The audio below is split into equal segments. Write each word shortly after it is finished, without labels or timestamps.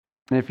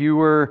If you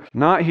were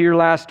not here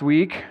last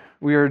week,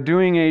 we are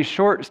doing a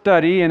short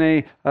study in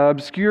an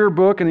obscure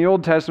book in the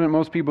Old Testament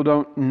most people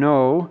don't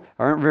know,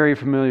 aren't very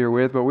familiar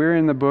with, but we're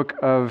in the book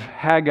of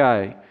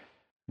Haggai.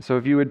 So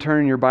if you would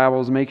turn your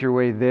Bibles, make your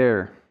way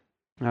there.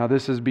 Now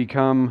this has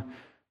become,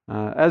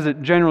 as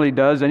it generally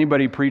does,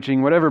 anybody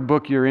preaching, whatever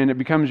book you're in, it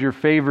becomes your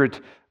favorite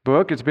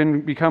book. It's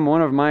become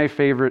one of my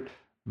favorite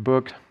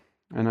books,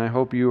 and I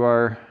hope you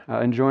are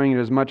enjoying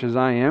it as much as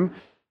I am.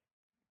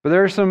 But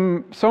there are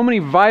so many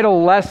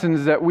vital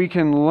lessons that we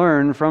can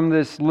learn from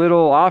this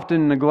little,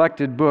 often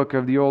neglected book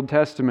of the Old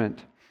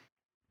Testament.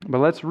 But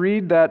let's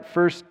read that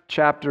first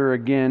chapter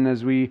again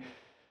as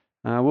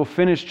we'll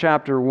finish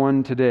chapter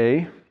 1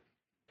 today.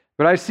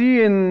 But I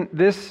see in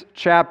this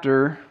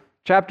chapter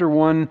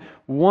 1,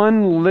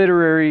 one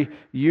literary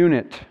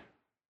unit.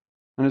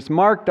 And it's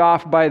marked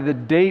off by the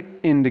date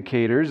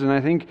indicators, and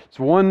I think it's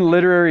one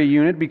literary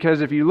unit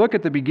because if you look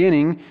at the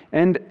beginning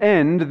and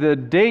end, the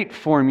date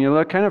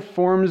formula kind of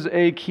forms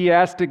a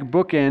chiastic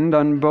bookend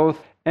on both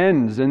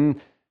ends.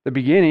 In the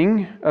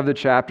beginning of the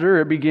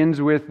chapter, it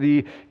begins with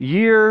the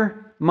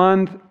year,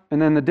 month,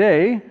 and then the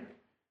day.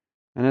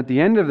 And at the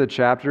end of the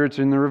chapter, it's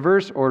in the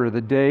reverse order, the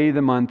day,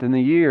 the month, and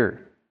the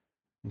year.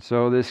 And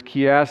so this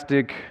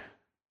chiastic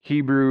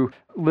Hebrew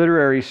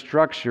literary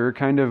structure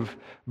kind of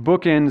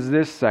bookends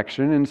this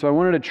section, and so I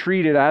wanted to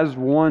treat it as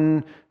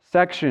one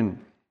section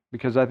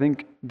because I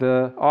think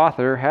the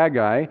author,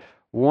 Haggai,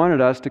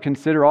 wanted us to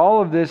consider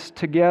all of this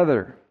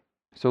together.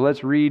 So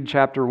let's read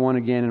chapter 1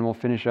 again and we'll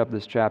finish up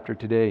this chapter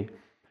today.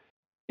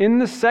 In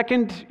the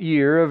 2nd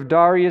year of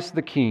Darius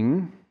the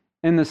king,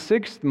 in the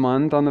 6th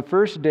month, on the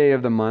 1st day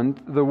of the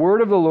month, the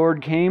word of the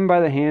Lord came by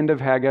the hand of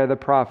Haggai the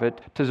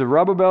prophet to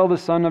Zerubbabel the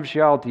son of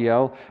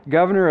Shealtiel,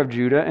 governor of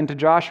Judah, and to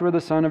Joshua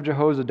the son of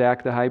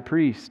Jehozadak the high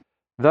priest.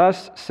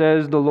 Thus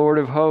says the Lord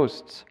of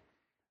hosts,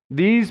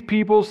 these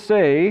people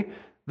say,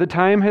 the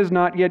time has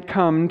not yet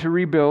come to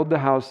rebuild the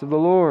house of the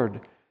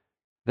Lord.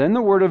 Then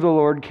the word of the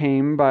Lord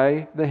came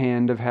by the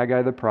hand of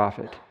Haggai the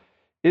prophet.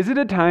 Is it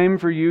a time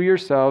for you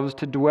yourselves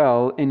to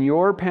dwell in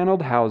your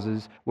paneled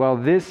houses while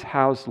this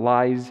house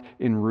lies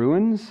in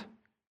ruins?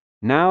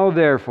 Now,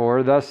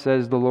 therefore, thus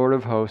says the Lord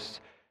of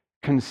hosts,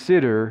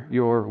 consider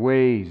your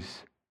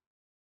ways.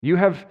 You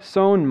have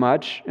sown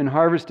much and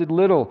harvested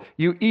little.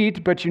 You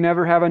eat, but you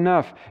never have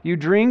enough. You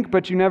drink,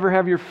 but you never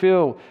have your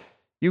fill.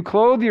 You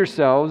clothe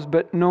yourselves,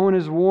 but no one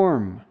is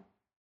warm.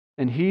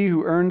 And he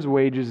who earns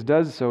wages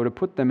does so to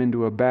put them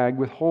into a bag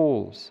with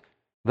holes.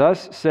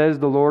 Thus says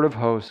the Lord of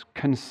hosts,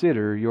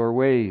 consider your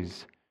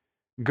ways.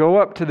 Go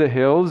up to the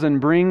hills and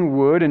bring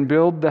wood and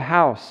build the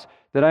house,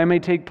 that I may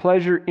take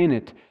pleasure in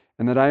it,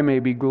 and that I may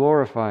be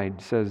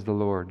glorified, says the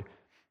Lord.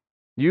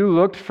 You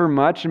looked for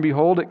much, and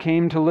behold, it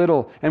came to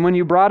little. And when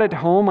you brought it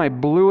home, I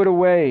blew it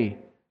away.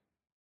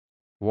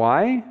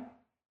 Why?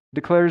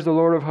 Declares the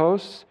Lord of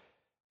hosts.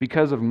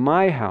 Because of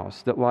my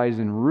house that lies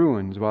in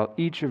ruins, while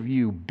each of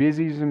you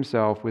busies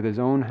himself with his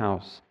own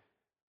house.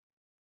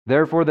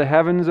 Therefore the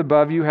heavens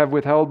above you have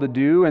withheld the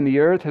dew, and the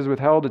earth has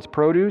withheld its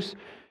produce.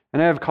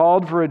 And I have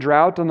called for a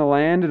drought on the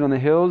land and on the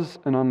hills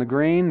and on the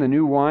grain, the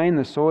new wine,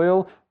 the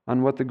soil,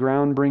 on what the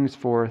ground brings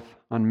forth,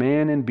 on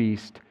man and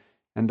beast,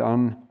 and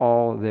on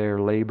all their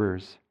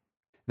labors.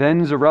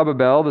 Then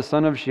Zerubbabel the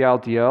son of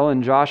Shealtiel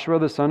and Joshua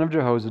the son of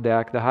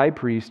Jehozadak the high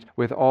priest,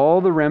 with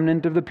all the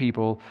remnant of the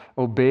people,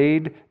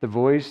 obeyed the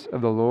voice of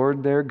the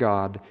Lord their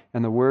God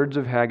and the words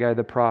of Haggai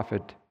the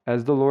prophet,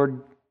 as the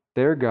Lord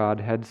their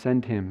God had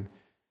sent him.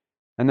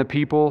 And the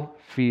people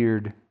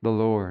feared the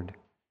Lord.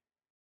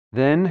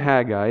 Then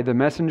Haggai, the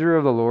messenger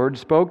of the Lord,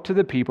 spoke to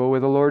the people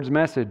with the Lord's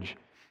message.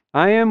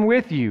 I am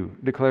with you,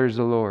 declares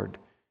the Lord.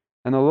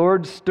 And the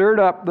Lord stirred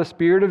up the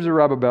spirit of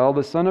Zerubbabel,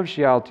 the son of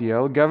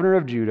Shealtiel, governor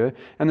of Judah,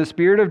 and the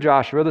spirit of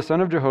Joshua, the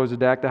son of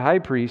Jehozadak, the high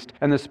priest,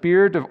 and the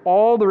spirit of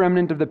all the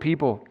remnant of the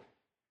people.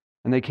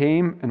 And they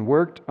came and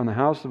worked on the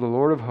house of the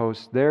Lord of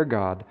hosts, their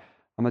God,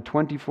 on the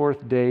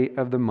 24th day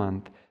of the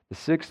month, the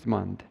 6th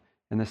month,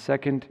 in the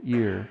 2nd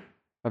year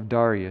of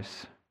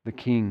Darius the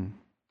king.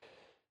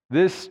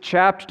 This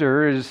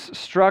chapter is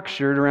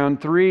structured around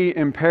 3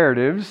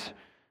 imperatives.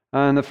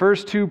 In the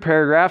first 2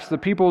 paragraphs, the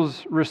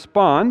people's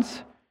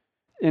response.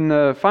 In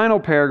the final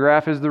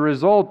paragraph is the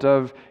result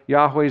of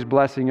Yahweh's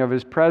blessing of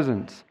His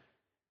presence.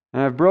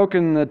 And I've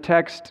broken the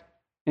text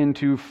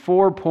into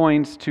 4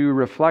 points to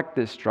reflect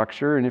this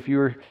structure. And if you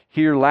were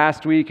here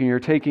last week and you're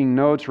taking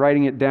notes,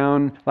 writing it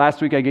down,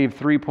 last week I gave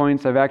 3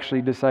 points. I've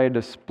actually decided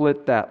to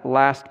split that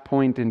last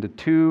point into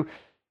 2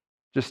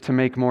 just to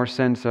make more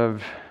sense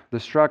of the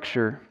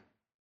structure.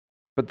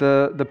 But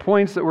the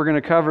points that we're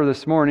going to cover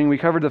this morning, we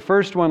covered the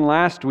first one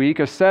last week,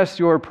 assess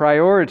your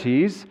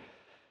priorities.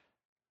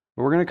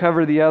 We're going to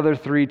cover the other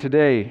 3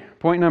 today.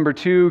 Point number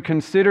 2,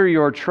 consider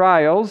your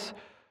trials.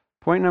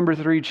 Point number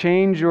 3,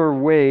 change your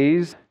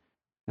ways.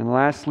 And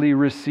lastly,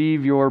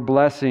 receive your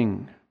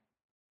blessing.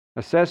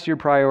 Assess your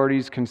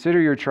priorities, consider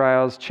your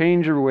trials,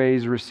 change your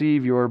ways,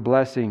 receive your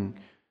blessing.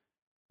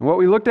 And what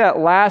we looked at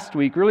last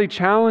week really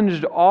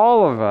challenged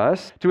all of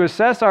us to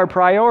assess our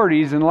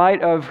priorities in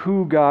light of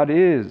who God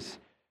is.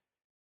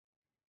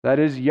 That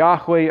is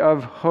Yahweh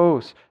of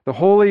hosts, the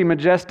holy,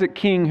 majestic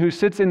King who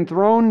sits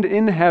enthroned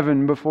in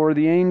heaven before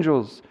the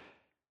angels.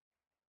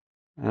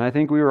 And I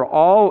think we were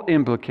all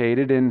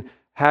implicated in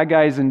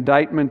Haggai's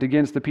indictment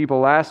against the people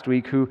last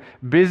week who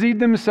busied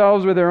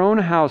themselves with their own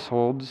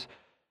households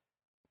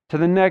to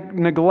the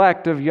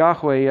neglect of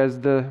Yahweh as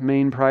the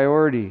main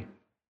priority.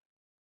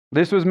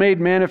 This was made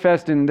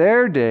manifest in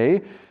their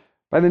day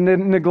by the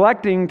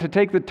neglecting to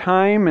take the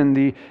time and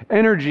the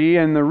energy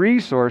and the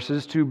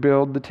resources to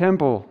build the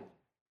temple.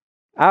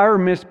 Our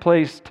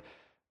misplaced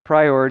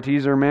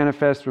priorities are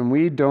manifest when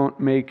we don't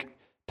make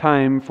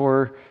time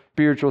for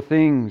spiritual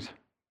things,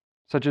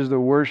 such as the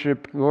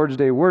worship, Lord's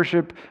Day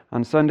worship,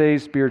 on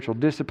Sundays, spiritual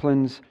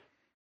disciplines.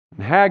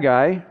 And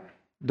Haggai,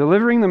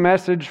 delivering the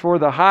message for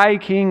the high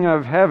King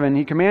of heaven,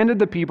 he commanded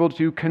the people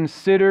to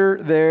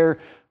consider their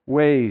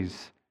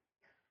ways,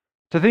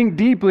 to think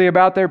deeply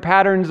about their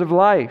patterns of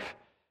life,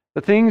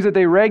 the things that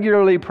they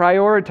regularly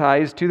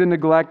prioritize to the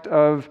neglect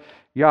of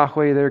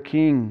Yahweh, their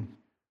King.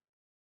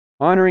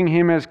 Honoring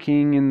Him as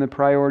King in the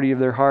priority of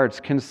their hearts.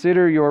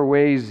 Consider your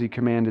ways, he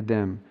commanded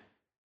them.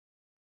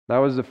 That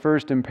was the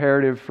first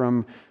imperative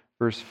from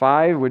verse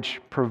 5, which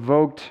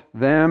provoked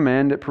them,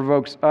 and it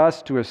provokes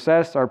us to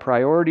assess our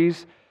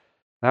priorities.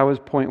 That was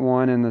point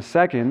 1. And the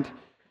second,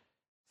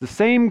 the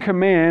same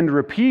command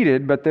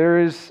repeated, but there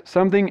is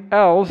something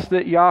else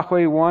that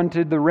Yahweh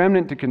wanted the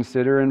remnant to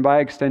consider, and by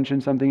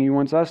extension, something He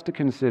wants us to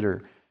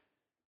consider.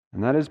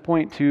 And that is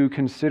point 2,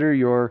 consider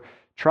your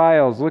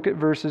trials. Look at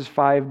verses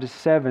 5 to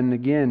 7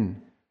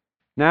 again.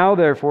 Now,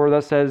 therefore,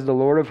 thus says the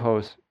Lord of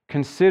hosts,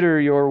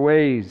 consider your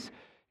ways.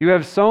 You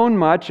have sown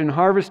much and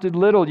harvested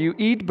little. You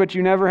eat, but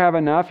you never have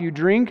enough. You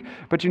drink,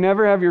 but you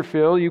never have your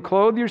fill. You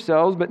clothe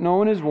yourselves, but no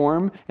one is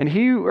warm. And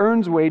he who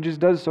earns wages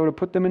does so to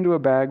put them into a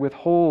bag with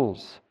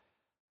holes.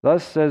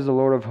 Thus says the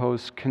Lord of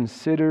hosts,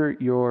 consider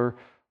your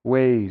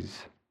ways.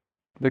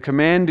 The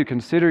command to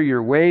consider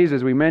your ways,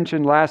 as we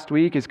mentioned last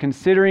week, is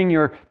considering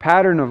your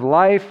pattern of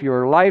life,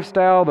 your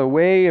lifestyle, the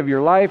way of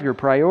your life, your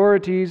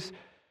priorities.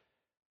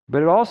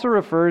 But it also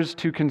refers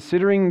to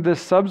considering the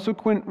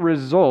subsequent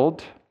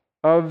result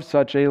of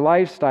such a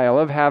lifestyle,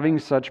 of having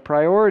such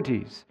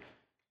priorities.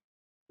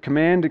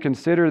 Command to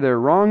consider their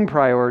wrong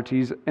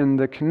priorities and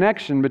the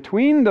connection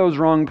between those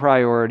wrong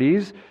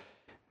priorities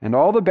and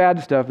all the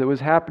bad stuff that was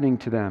happening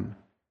to them.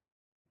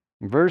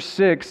 Verse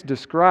 6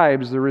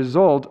 describes the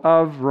result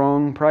of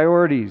wrong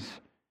priorities.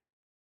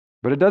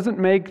 But it doesn't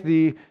make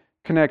the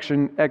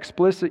connection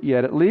explicit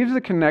yet. It leaves the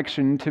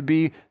connection to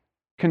be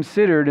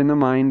considered in the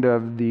mind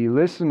of the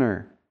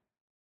listener.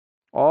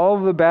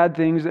 All the bad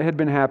things that had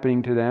been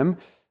happening to them,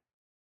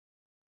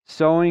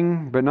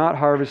 sowing but not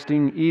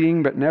harvesting,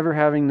 eating but never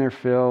having their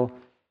fill,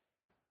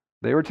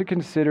 they were to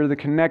consider the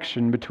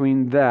connection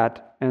between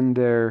that and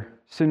their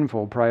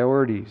sinful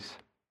priorities.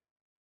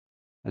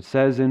 It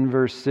says in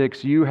verse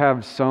 6, you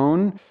have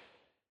sown.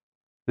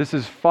 This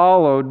is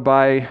followed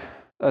by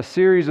a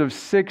series of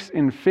 6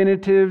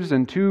 infinitives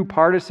and 2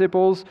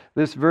 participles.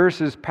 This verse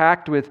is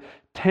packed with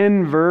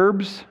 10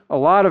 verbs, a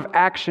lot of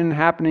action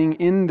happening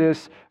in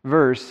this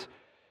verse.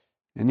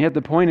 And yet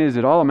the point is,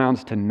 it all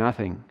amounts to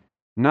nothing.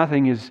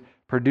 Nothing is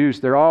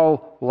produced. They're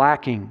all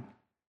lacking.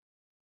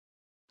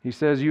 He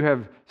says, you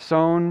have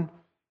sown,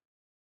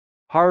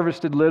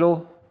 harvested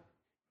little,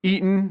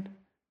 eaten,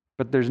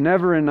 but there's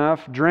never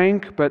enough,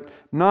 drank, but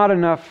not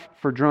enough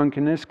for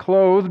drunkenness,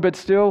 clothed, but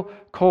still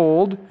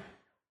cold.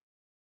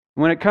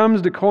 When it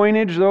comes to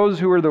coinage, those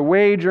who were the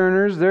wage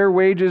earners, their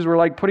wages were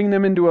like putting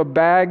them into a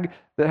bag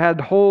that had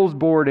holes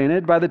bored in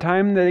it. By the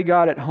time they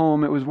got it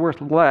home, it was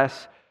worth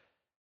less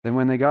than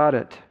when they got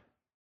it.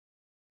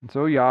 And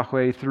so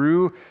Yahweh,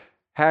 through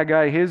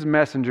Haggai, his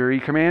messenger, he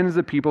commands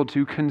the people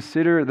to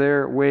consider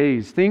their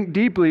ways. Think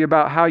deeply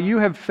about how you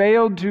have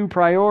failed to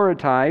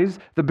prioritize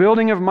the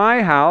building of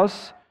my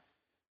house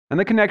and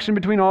the connection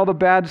between all the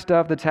bad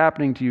stuff that's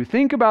happening to you.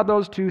 Think about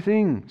those 2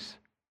 things.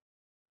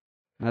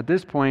 At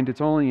this point, it's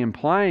only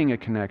implying a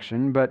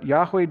connection, but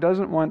Yahweh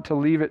doesn't want to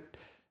leave it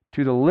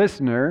to the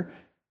listener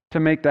to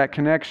make that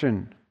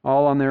connection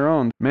all on their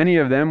own. Many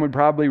of them would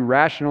probably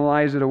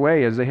rationalize it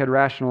away as they had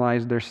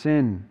rationalized their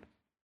sin.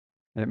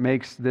 It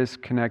makes this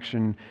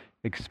connection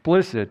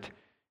explicit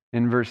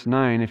in verse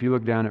 9. If you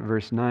look down at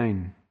verse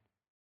 9,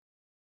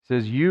 it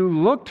says, you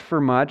looked for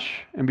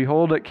much, and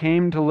behold, it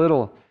came to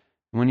little.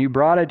 When you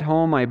brought it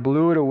home, I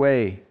blew it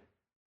away.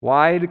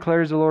 Why,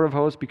 declares the Lord of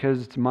hosts?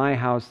 Because it's my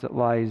house that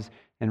lies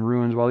in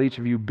ruins, while each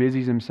of you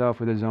busies himself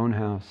with his own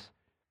house.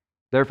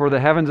 Therefore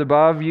the heavens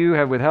above you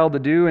have withheld the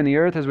dew, and the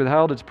earth has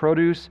withheld its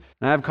produce,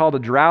 and I have called a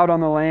drought on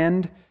the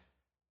land,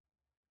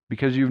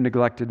 because you've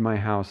neglected my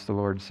house, the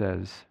Lord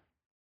says.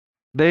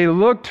 They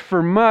looked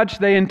for much,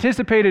 they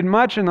anticipated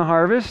much in the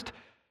harvest,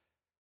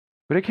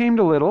 but it came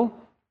to little.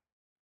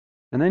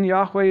 And then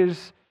Yahweh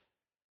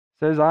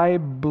says, I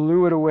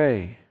blew it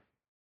away.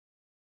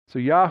 So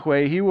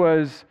Yahweh, he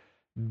was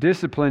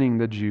disciplining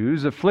the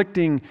Jews,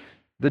 afflicting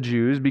the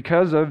Jews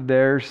because of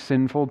their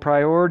sinful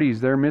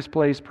priorities, their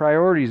misplaced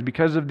priorities,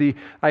 because of the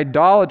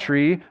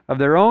idolatry of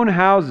their own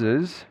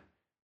houses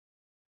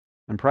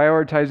and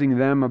prioritizing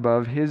them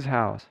above his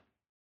house.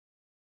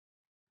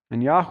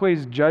 And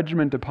Yahweh's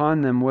judgment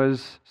upon them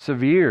was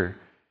severe.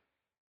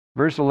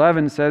 Verse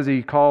 11 says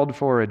he called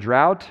for a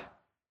drought,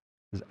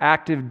 his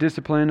active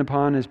discipline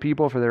upon his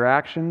people for their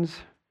actions.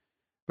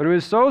 But it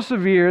was so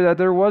severe that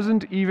there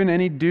wasn't even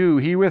any dew.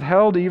 He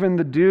withheld even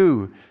the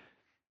dew.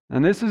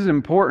 And this is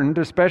important,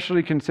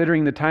 especially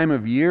considering the time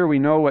of year. We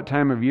know what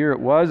time of year it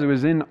was. It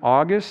was in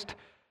August.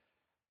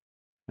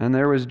 And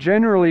there was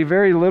generally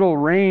very little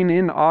rain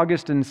in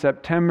August and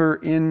September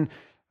in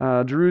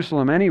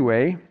Jerusalem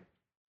anyway.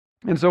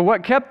 And so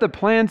what kept the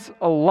plants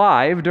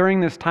alive during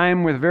this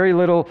time with very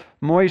little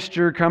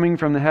moisture coming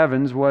from the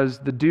heavens was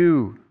the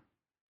dew.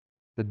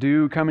 The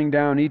dew coming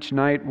down each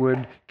night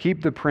would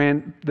keep the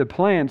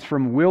plants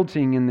from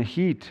wilting in the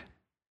heat.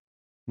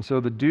 And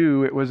so the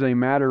dew, it was a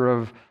matter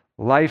of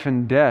life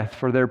and death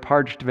for their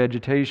parched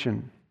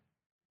vegetation.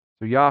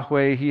 So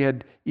Yahweh, he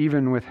had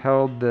even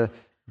withheld the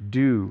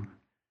dew,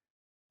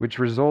 which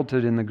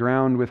resulted in the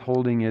ground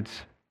withholding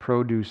its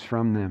produce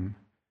from them.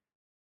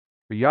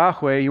 But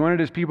Yahweh, he wanted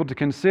his people to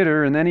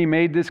consider, and then he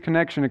made this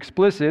connection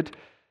explicit.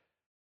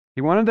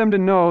 He wanted them to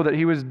know that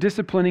he was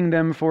disciplining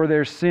them for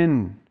their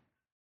sin.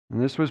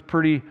 And this was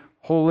pretty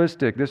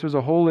holistic. This was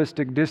a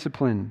holistic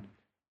discipline.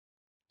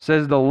 It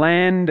says the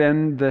land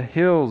and the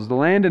hills. The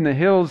land and the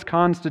hills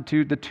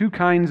constitute the two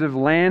kinds of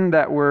land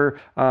that were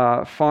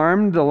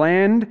farmed. The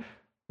land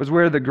was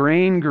where the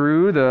grain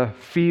grew, the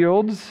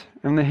fields,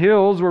 and the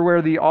hills were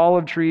where the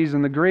olive trees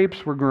and the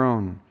grapes were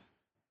grown.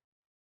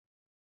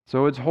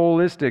 So it's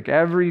holistic.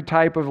 Every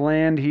type of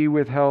land he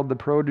withheld the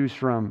produce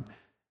from.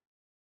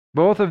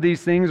 Both of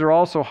these things are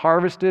also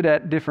harvested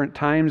at different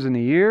times in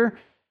the year.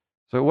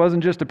 So it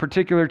wasn't just a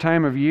particular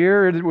time of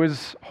year. It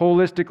was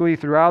holistically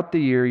throughout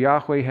the year.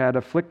 Yahweh had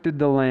afflicted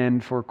the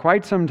land for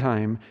quite some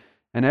time,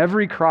 and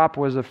every crop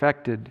was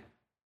affected.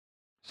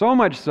 So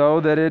much so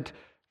that it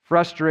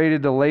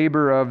frustrated the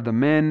labor of the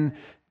men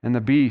and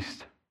the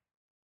beast.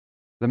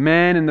 The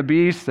men and the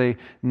beasts, they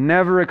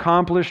never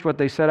accomplished what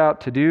they set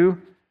out to do.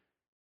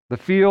 The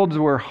fields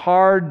were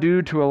hard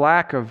due to a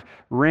lack of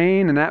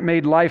rain, and that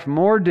made life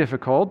more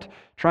difficult,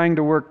 trying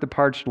to work the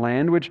parched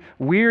land, which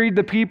wearied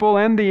the people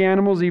and the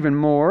animals even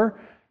more.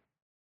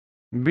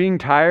 Being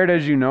tired,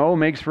 as you know,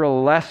 makes for a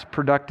less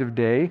productive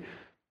day.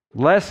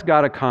 Less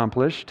got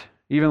accomplished.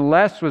 Even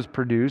less was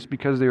produced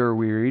because they were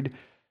wearied.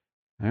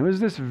 And it was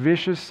this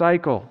vicious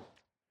cycle.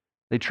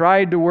 They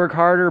tried to work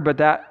harder, but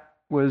that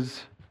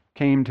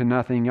came to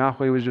nothing.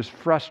 Yahweh was just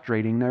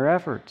frustrating their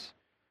efforts.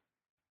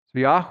 So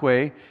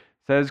Yahweh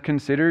says,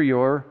 consider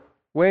your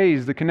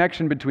ways, the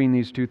connection between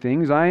these two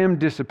things. I am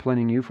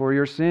disciplining you for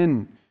your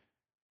sin.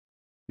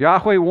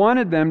 Yahweh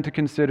wanted them to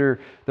consider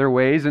their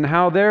ways and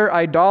how their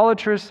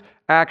idolatrous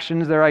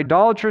actions, their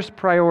idolatrous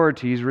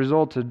priorities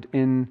resulted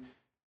in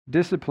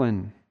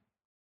discipline.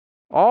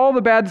 All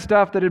the bad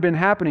stuff that had been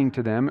happening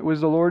to them, it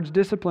was the Lord's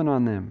discipline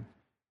on them.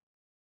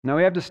 Now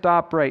we have to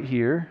stop right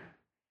here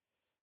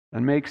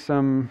and make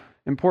some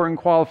important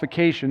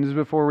qualifications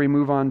before we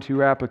move on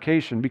to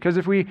application. Because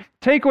if we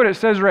take what it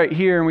says right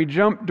here and we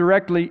jump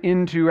directly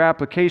into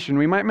application,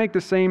 we might make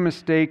the same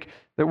mistake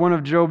that one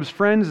of Job's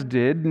friends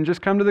did and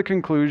just come to the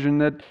conclusion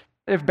that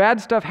if bad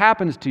stuff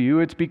happens to you,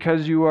 it's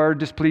because you are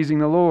displeasing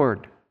the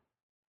Lord.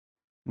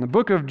 In the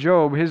book of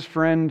Job, his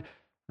friend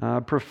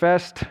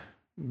professed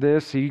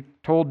this. He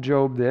told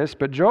Job this,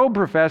 but Job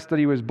professed that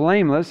he was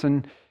blameless,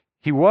 and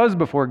he was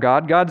before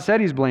God. God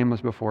said he's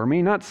blameless before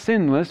me, not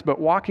sinless,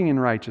 but walking in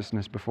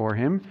righteousness before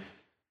him.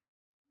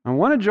 And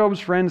one of Job's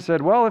friends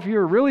said, well, if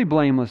you're really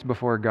blameless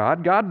before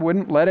God, God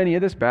wouldn't let any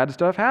of this bad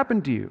stuff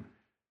happen to you.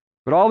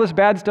 But all this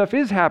bad stuff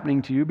is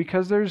happening to you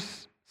because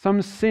there's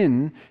some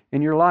sin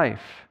in your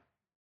life.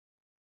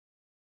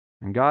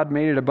 And God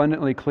made it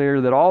abundantly clear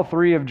that all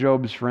three of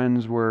Job's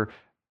friends were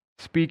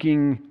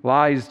speaking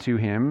lies to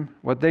him.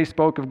 What they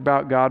spoke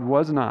about God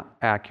was not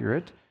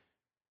accurate.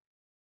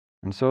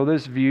 And so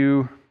this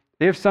view,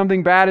 if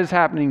something bad is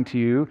happening to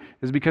you,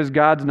 is because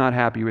God's not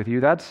happy with you.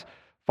 That's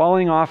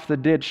falling off the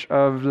ditch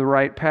of the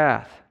right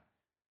path.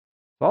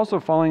 It's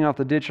also falling off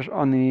the ditch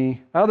on the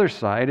other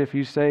side if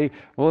you say,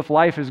 well, if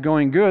life is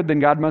going good, then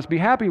God must be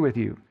happy with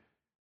you.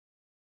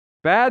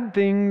 Bad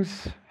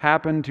things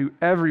happen to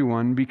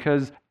everyone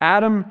because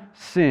Adam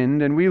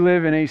sinned and we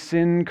live in a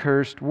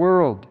sin-cursed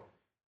world.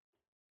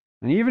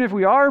 And even if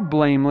we are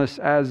blameless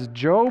as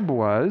Job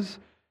was,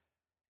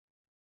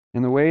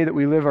 in the way that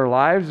we live our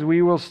lives,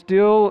 we will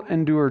still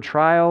endure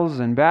trials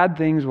and bad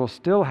things will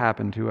still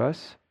happen to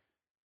us.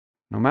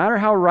 No matter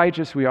how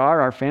righteous we are,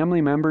 our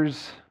family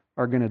members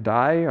are going to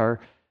die. Our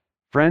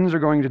friends are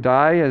going to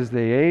die as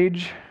they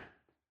age,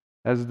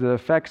 as the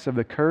effects of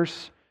the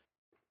curse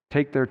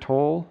take their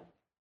toll.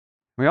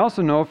 We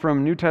also know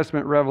from New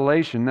Testament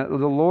revelation that the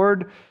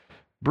Lord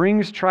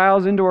brings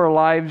trials into our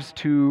lives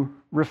to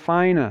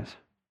refine us,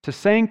 to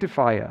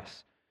sanctify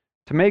us,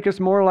 to make us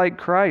more like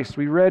Christ.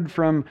 We read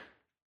from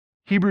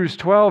Hebrews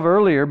 12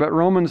 earlier, but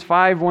Romans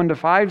 5,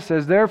 1-5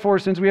 says, "Therefore,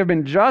 since we have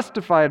been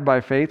justified by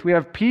faith, we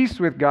have peace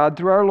with God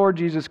through our Lord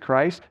Jesus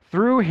Christ.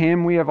 Through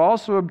him we have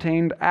also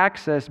obtained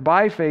access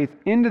by faith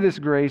into this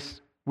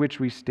grace which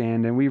we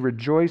stand, and we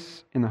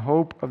rejoice in the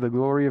hope of the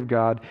glory of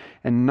God.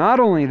 And not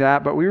only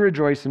that, but we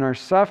rejoice in our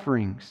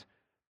sufferings,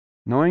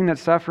 knowing that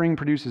suffering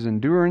produces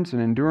endurance,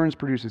 and endurance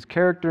produces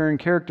character, and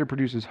character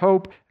produces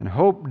hope. And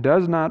hope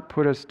does not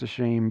put us to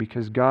shame,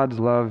 because God's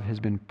love has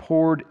been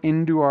poured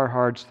into our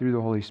hearts through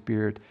the Holy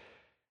Spirit,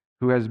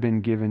 who has been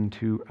given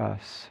to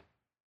us."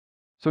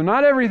 So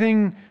not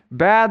everything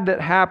bad that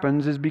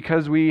happens is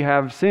because we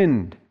have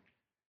sinned.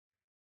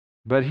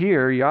 But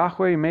here,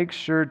 Yahweh makes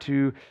sure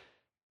to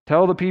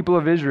tell the people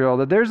of Israel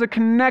that there's a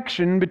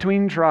connection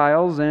between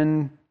trials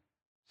and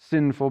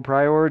sinful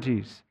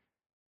priorities.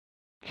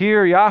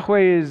 Here, Yahweh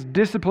is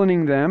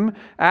disciplining them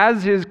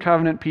as his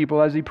covenant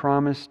people, as he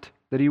promised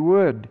that he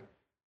would.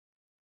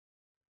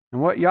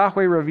 And what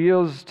Yahweh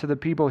reveals to the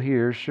people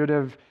here should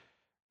have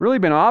really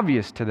been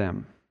obvious to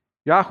them.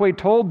 Yahweh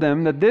told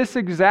them that this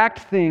exact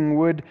thing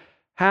would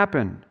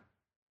happen.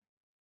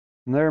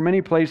 And there are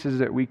many places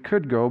that we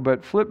could go,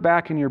 but flip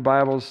back in your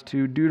Bibles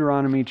to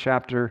Deuteronomy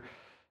chapter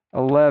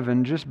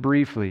 11, just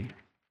briefly.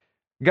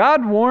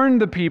 God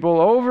warned the people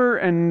over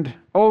and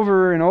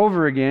over and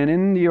over again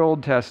in the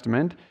Old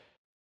Testament,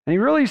 and he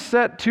really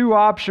set two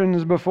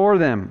options before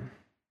them: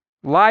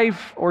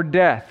 life or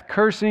death,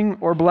 cursing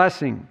or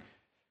blessing.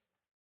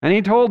 And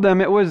he told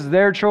them it was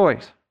their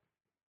choice.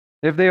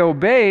 If they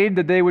obeyed,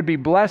 that they would be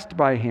blessed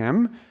by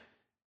him,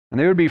 and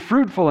they would be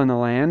fruitful in the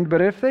land,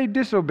 but if they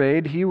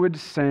disobeyed, he would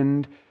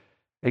send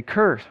a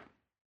curse.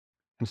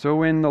 And so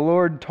when the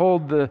Lord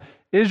told the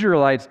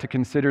Israelites to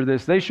consider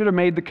this, they should have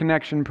made the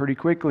connection pretty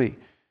quickly.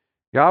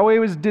 Yahweh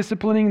was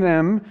disciplining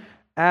them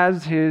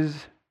as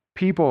his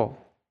people.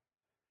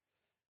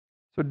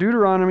 So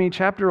Deuteronomy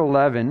chapter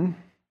 11,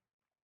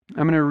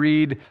 I'm going to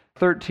read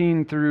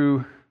 13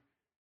 through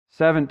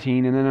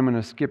 17, and then I'm going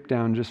to skip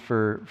down just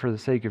for the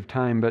sake of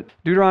time. But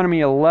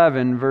Deuteronomy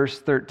 11,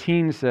 verse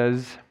 13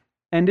 says,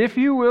 "And if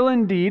you will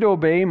indeed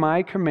obey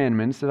my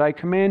commandments that I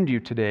command you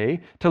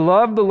today, to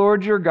love the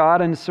Lord your God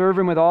and serve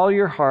him with all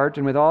your heart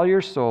and with all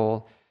your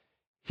soul,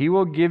 he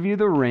will give you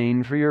the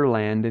rain for your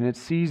land in its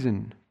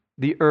season,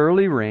 the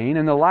early rain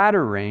and the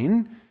latter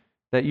rain,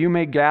 that you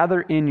may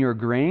gather in your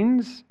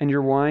grains and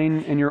your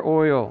wine and your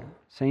oil."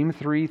 Same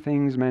three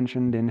things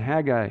mentioned in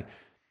Haggai.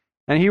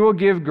 "And he will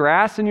give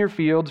grass in your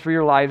fields for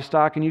your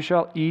livestock, and you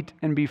shall eat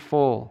and be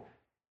full.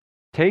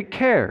 Take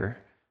care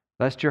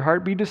lest your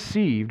heart be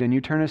deceived, and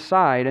you turn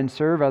aside and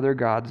serve other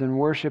gods and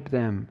worship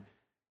them.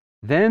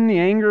 Then the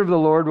anger of the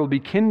Lord will be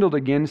kindled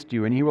against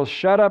you, and he will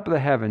shut up the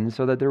heavens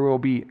so that there will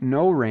be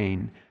no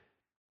rain,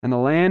 and the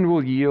land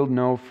will yield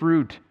no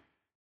fruit,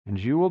 and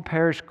you will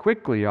perish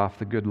quickly off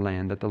the good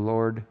land that the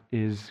Lord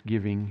is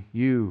giving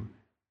you."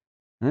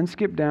 And then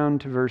skip down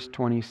to verse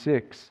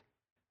 26.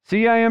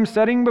 "See, I am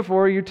setting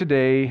before you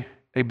today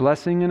a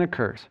blessing and a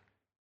curse.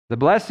 The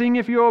blessing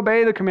if you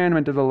obey the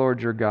commandment of the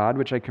Lord your God,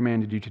 which I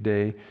commanded you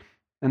today,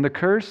 and the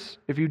curse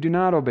if you do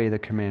not obey the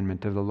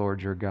commandment of the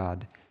Lord your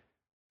God,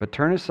 but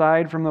turn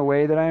aside from the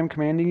way that I am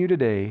commanding you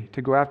today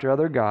to go after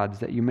other gods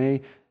that you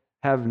may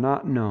have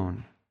not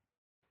known."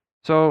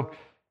 So,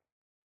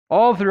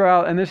 all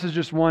throughout, and this is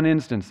just one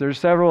instance, there's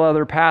several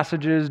other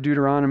passages,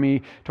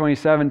 Deuteronomy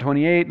 27,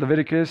 28,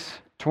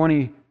 Leviticus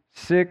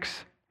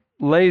 26,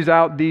 lays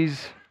out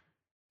these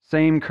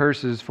same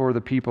curses for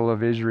the people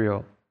of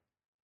Israel.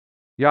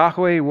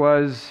 Yahweh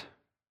was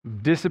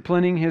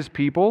disciplining his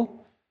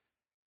people,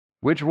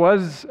 which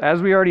was,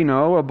 as we already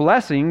know, a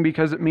blessing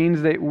because it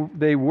means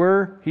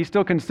he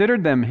still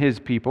considered them his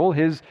people,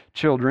 his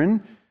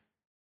children,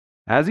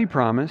 as he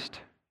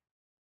promised.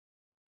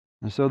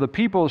 And so the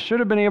people should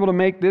have been able to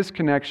make this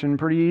connection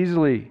pretty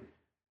easily.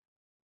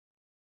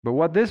 But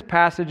what this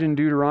passage in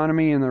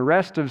Deuteronomy and the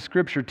rest of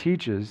Scripture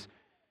teaches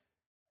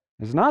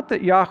is not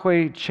that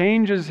Yahweh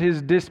changes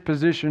his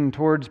disposition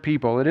towards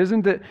people. It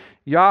isn't that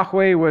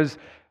Yahweh was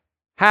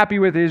happy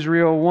with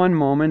Israel one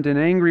moment and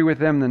angry with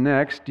them the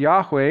next.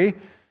 Yahweh,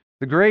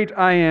 the great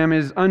I Am,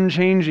 is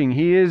unchanging.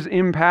 He is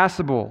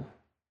impassible.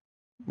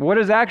 What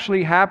is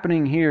actually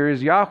happening here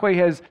is Yahweh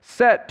has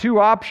set two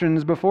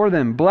options before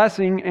them,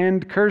 blessing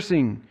and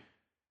cursing.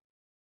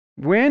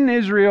 When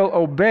Israel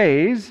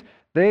obeys,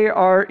 they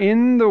are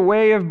in the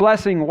way of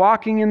blessing,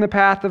 walking in the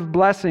path of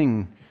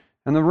blessing,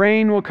 and the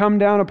rain will come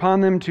down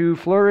upon them to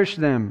flourish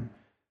them.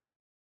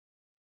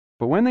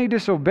 But when they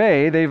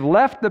disobey, they've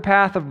left the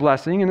path of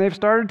blessing and they've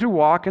started to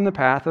walk in the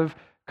path of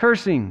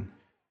cursing,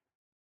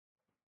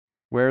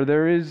 where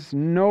there is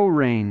no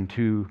rain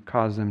to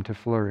cause them to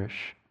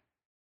flourish.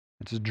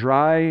 It's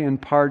dry and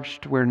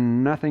parched where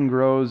nothing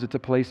grows. It's a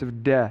place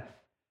of death.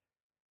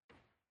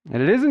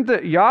 And it isn't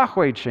that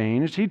Yahweh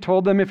changed. He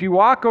told them, if you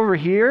walk over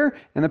here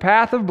in the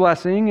path of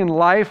blessing and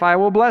life, I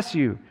will bless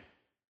you.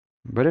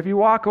 But if you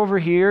walk over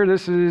here,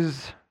 this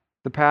is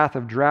the path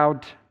of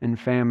drought and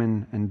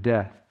famine and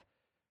death.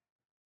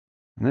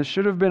 And this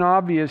should have been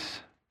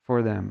obvious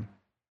for them.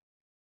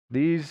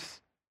 These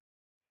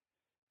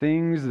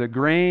things, the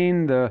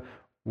grain, the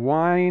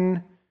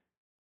wine,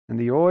 and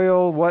the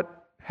oil,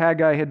 what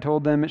Haggai had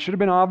told them, it should have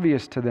been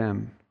obvious to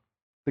them,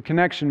 the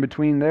connection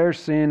between their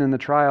sin and the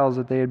trials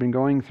that they had been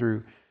going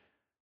through.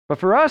 But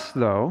for us,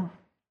 though,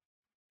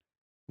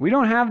 we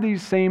don't have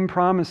these same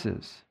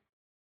promises.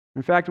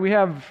 In fact, we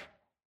have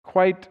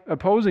quite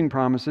opposing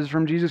promises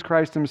from Jesus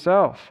Christ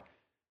himself.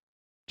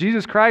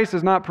 Jesus Christ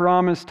has not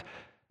promised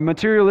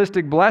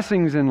materialistic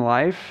blessings in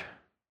life.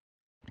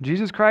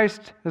 Jesus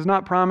Christ has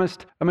not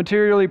promised a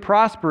materially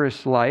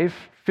prosperous life,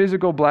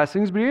 physical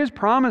blessings, but he has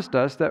promised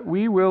us that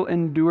we will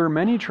endure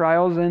many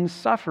trials and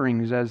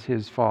sufferings as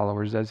his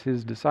followers, as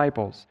his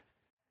disciples.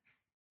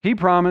 He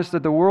promised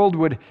that the world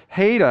would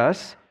hate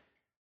us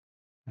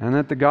and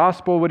that the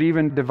gospel would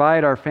even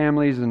divide our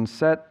families and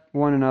set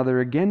one another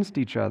against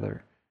each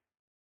other.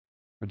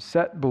 It would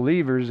set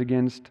believers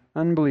against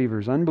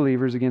unbelievers,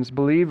 unbelievers against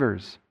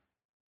believers.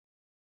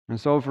 And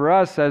so for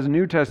us as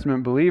New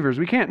Testament believers,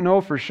 we can't know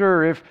for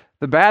sure if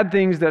the bad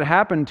things that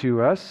happen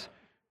to us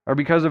are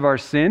because of our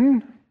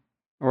sin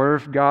or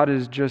if God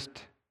is just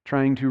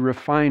trying to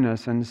refine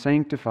us and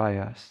sanctify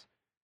us.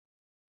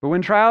 But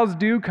when trials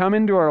do come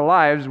into our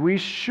lives, we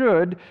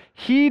should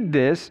heed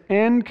this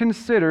and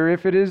consider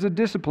if it is a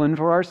discipline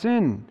for our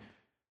sin.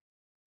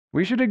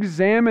 We should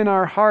examine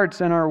our hearts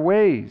and our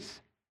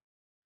ways.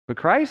 But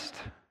Christ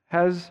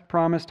has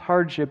promised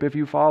hardship if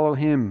you follow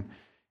him.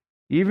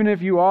 Even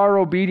if you are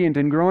obedient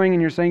and growing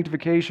in your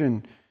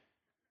sanctification,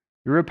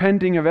 you're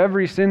repenting of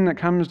every sin that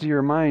comes to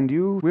your mind,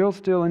 you will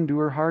still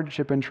endure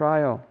hardship and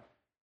trial.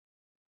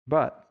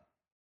 But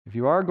if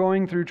you are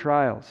going through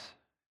trials,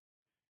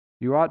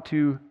 you ought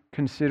to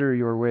consider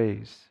your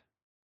ways.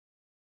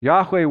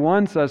 Yahweh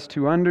wants us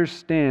to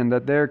understand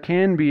that there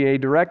can be a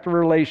direct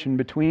relation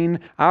between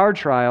our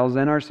trials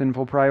and our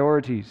sinful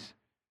priorities.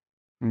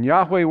 And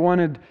Yahweh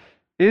wanted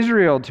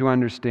Israel to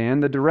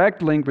understand the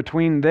direct link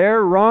between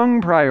their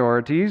wrong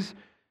priorities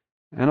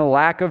and a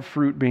lack of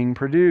fruit being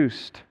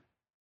produced.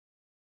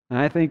 And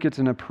I think it's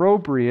an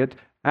appropriate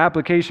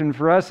application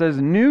for us as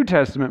New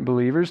Testament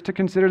believers to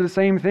consider the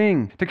same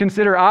thing, to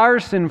consider our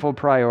sinful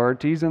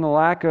priorities and the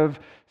lack of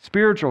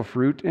spiritual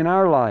fruit in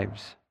our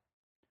lives.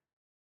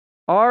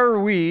 Are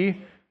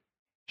we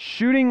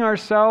shooting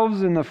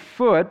ourselves in the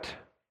foot,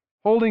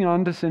 holding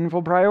on to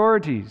sinful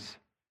priorities?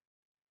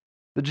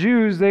 The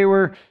Jews, they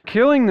were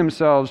killing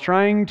themselves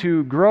trying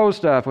to grow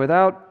stuff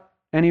without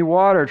any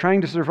water,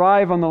 trying to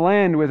survive on the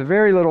land with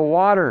very little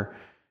water.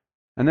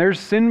 And their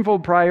sinful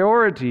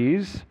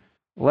priorities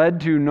led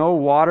to no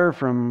water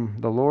from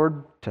the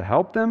Lord to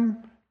help them,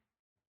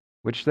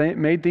 which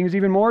made things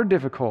even more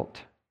difficult.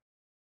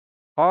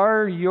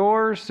 Are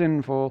your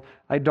sinful,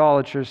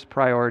 idolatrous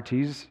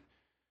priorities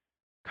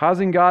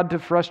causing God to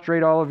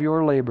frustrate all of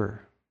your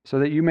labor so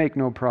that you make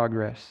no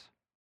progress?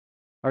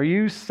 Are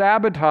you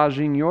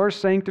sabotaging your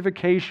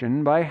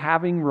sanctification by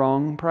having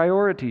wrong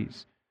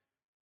priorities?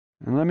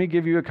 And let me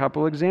give you a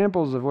couple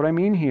examples of what I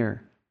mean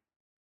here.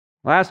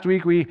 Last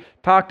week we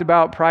talked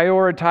about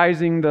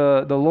prioritizing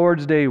the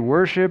Lord's Day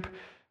worship,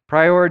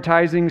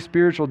 prioritizing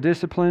spiritual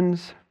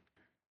disciplines.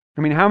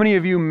 I mean, how many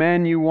of you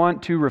men, you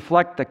want to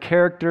reflect the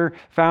character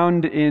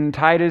found in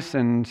Titus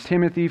and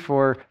Timothy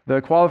for the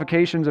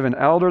qualifications of an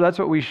elder? That's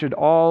what we should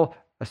all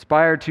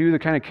aspire to, the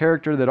kind of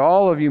character that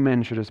all of you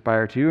men should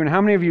aspire to. And how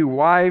many of you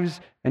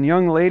wives and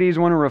young ladies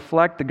want to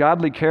reflect the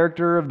godly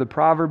character of the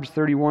Proverbs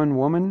 31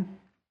 woman?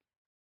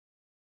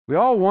 We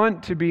all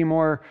want to be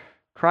more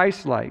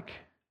Christ-like.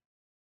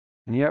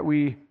 And yet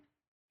we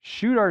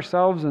shoot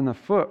ourselves in the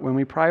foot when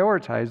we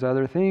prioritize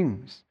other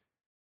things.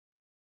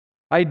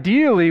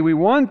 Ideally, we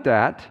want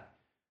that.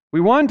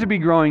 We want to be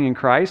growing in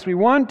Christ. We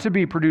want to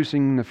be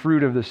producing the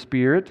fruit of the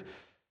Spirit.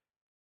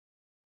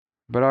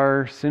 But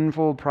our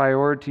sinful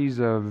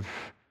priorities of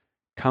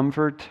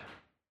comfort,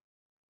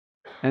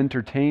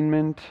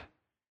 entertainment,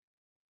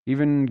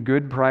 even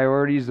good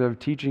priorities of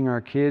teaching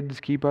our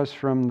kids keep us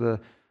from the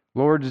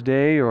Lord's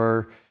Day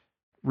or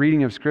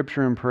reading of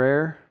Scripture and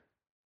prayer.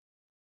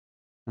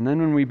 And then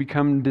when we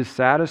become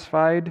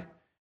dissatisfied,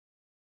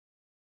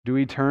 do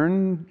we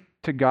turn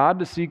to God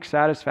to seek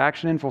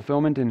satisfaction and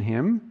fulfillment in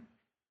Him?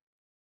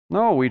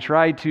 No, we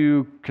try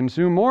to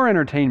consume more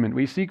entertainment.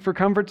 We seek for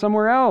comfort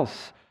somewhere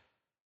else.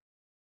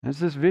 It's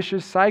this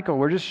vicious cycle.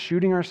 We're just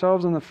shooting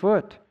ourselves in the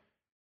foot.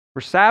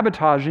 We're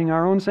sabotaging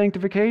our own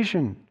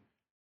sanctification.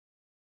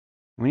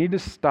 We need to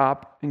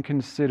stop and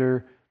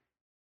consider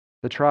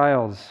the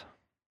trials,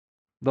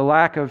 the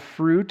lack of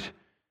fruit.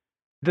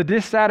 The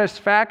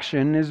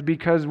dissatisfaction is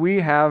because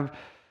we have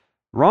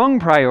wrong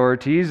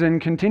priorities,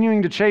 and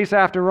continuing to chase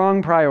after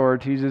wrong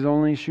priorities is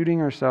only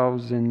shooting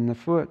ourselves in the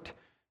foot.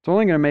 It's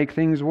only going to make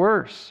things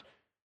worse.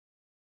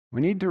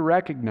 We need to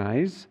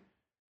recognize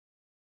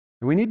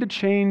that we need to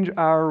change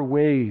our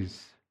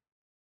ways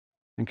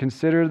and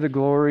consider the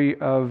glory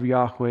of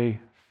Yahweh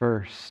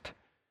first.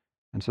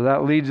 And so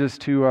that leads us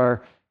to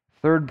our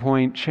third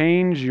point: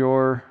 change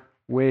your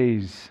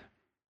ways.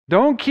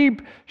 Don't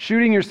keep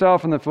shooting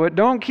yourself in the foot.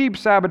 Don't keep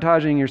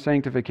sabotaging your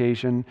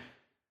sanctification.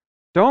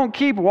 Don't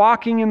keep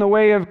walking in the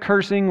way of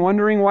cursing,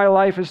 wondering why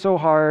life is so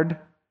hard.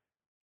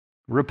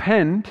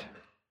 Repent,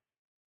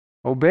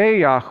 obey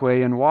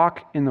Yahweh, and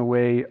walk in the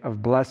way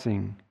of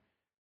blessing.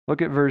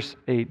 Look at verse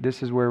 8.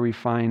 This is where we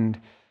find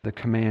the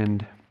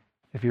command.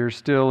 If you're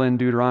still in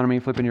Deuteronomy,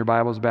 flipping your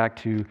Bibles back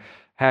to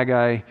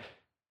Haggai.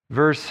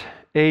 Verse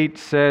 8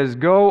 says,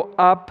 "Go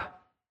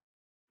up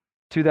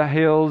to the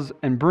hills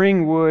and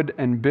bring wood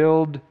and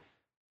build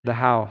the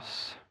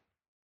house."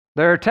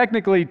 There are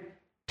technically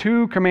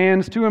two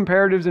commands, two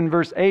imperatives in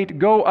verse 8.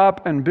 Go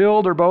up and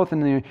build are both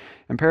in the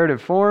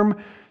imperative form,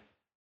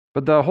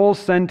 but the whole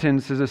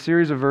sentence is a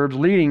series of verbs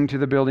leading to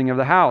the building of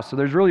the house. So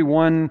there's really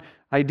one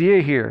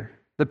idea here.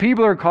 The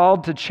people are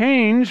called to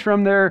change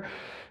from their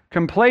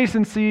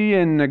complacency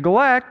and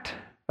neglect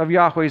of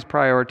Yahweh's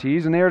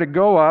priorities, and they are to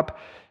go up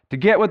to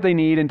get what they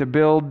need and to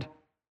build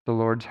the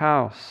Lord's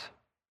house,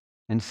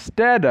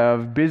 instead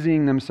of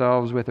busying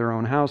themselves with their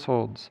own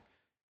households.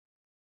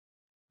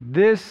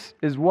 This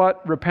is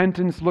what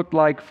repentance looked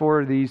like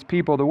for these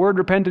people. The word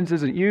repentance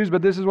isn't used,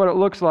 but this is what it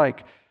looks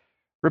like.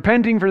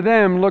 Repenting for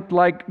them looked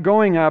like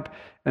going up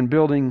and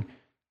building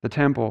the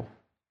temple.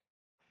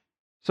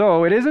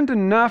 So it isn't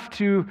enough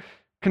to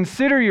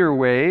consider your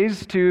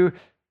ways, to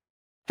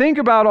think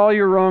about all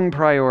your wrong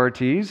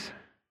priorities.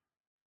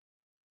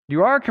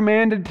 You are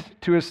commanded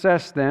to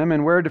assess them,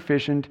 and where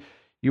deficient,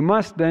 you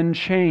must then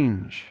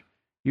change.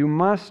 You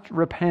must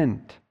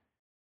repent.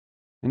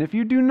 And if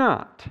you do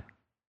not,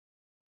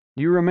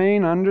 you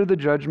remain under the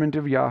judgment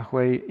of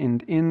Yahweh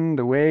and in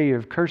the way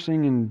of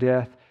cursing and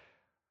death,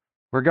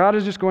 where God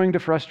is just going to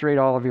frustrate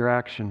all of your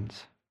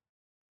actions.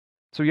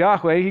 So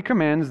Yahweh, He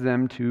commands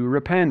them to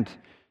repent,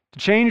 to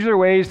change their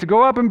ways, to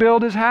go up and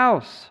build His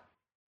house.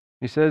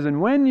 He says,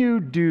 and when you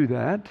do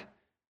that,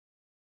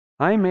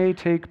 I may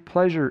take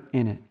pleasure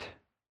in it.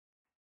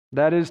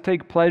 That is,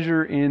 take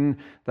pleasure in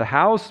the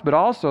house, but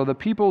also the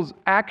people's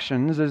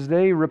actions as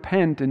they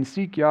repent and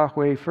seek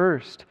Yahweh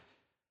first.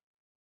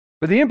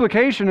 But the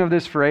implication of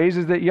this phrase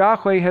is that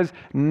Yahweh has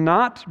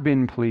not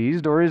been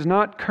pleased or is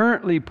not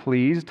currently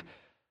pleased,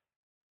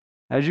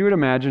 as you would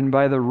imagine,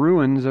 by the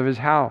ruins of His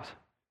house,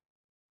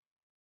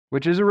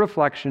 which is a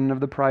reflection of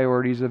the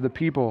priorities of the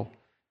people.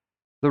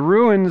 The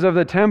ruins of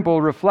the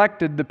temple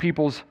reflected the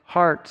people's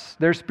hearts.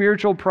 Their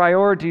spiritual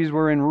priorities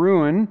were in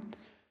ruin,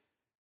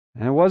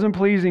 and it wasn't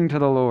pleasing to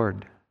the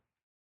Lord.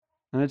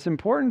 And it's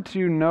important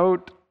to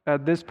note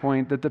at this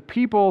point that the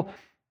people,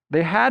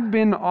 they had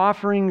been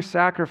offering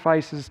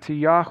sacrifices to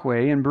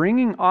Yahweh and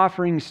bringing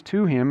offerings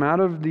to Him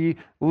out of the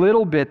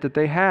little bit that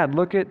they had.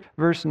 Look at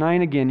verse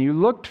 9 again. You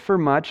looked for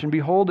much, and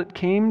behold, it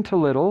came to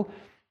little,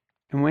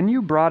 and when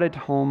you brought it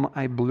home,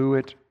 I blew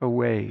it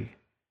away.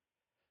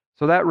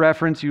 So that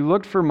reference, you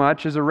looked for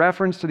much, is a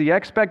reference to the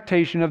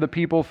expectation of the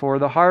people for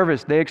the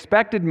harvest. They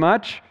expected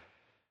much,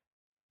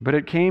 but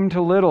it came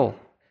to little.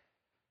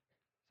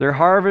 Their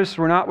harvests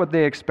were not what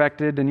they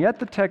expected, and yet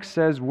the text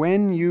says,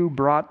 when you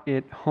brought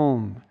it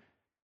home.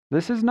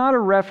 This is not a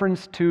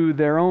reference to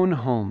their own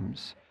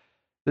homes.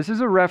 This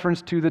is a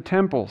reference to the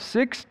temple.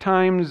 6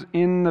 times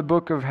in the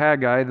book of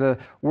Haggai, the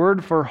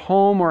word for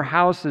home or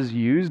house is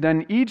used,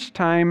 and each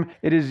time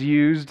it is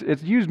used,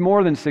 it's used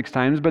more than 6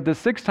 times, but the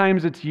 6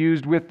 times it's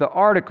used with the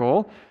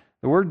article,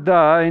 the word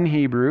the in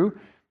Hebrew,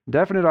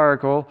 definite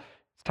article,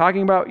 it's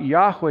talking about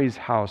Yahweh's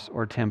house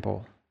or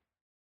temple.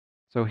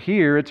 So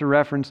here it's a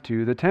reference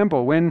to the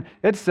temple. When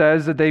it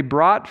says that they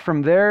brought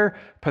from their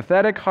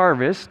pathetic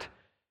harvest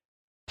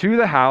to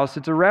the house,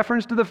 it's a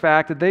reference to the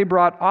fact that they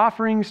brought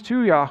offerings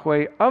to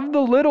Yahweh of the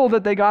little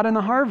that they got in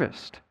the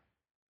harvest.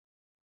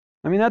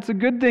 I mean, that's a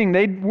good thing.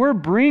 They were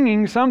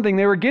bringing something.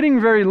 They were getting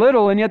very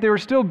little, and yet they were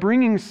still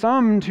bringing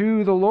some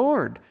to the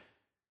Lord.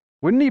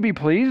 Wouldn't He be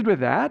pleased with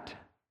that?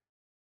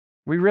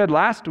 We read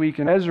last week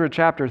in Ezra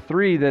chapter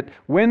 3 that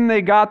when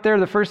they got there,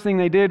 the first thing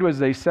they did was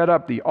they set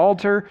up the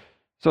altar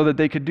so that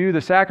they could do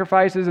the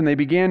sacrifices, and they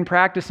began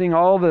practicing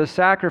all the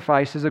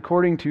sacrifices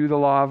according to the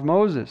law of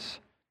Moses.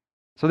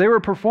 So they were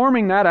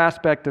performing that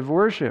aspect of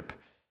worship.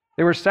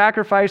 They were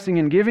sacrificing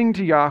and giving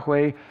to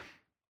Yahweh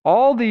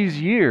all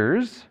these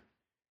years,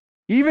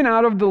 even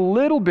out of the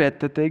little bit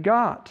that they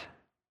got.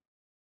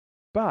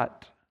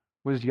 But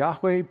was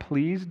Yahweh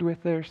pleased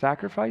with their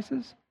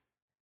sacrifices?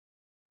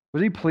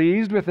 Was He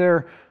pleased with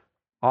their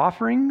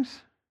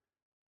offerings?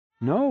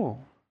 No.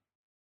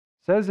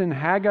 It says in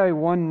Haggai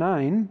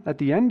 1:9, at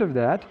the end of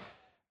that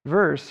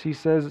verse, He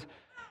says,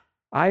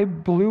 I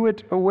blew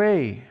it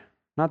away.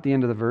 Not the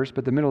end of the verse,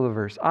 but the middle of the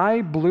verse.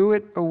 I blew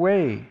it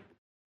away.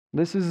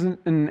 This is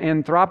an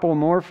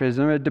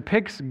anthropomorphism. It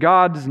depicts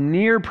God's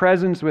near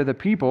presence with a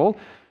people.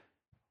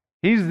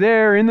 He's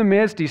there in the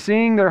midst. He's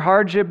seeing their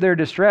hardship, their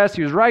distress.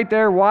 He was right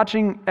there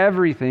watching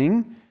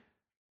everything,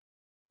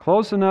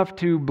 close enough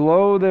to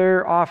blow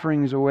their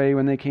offerings away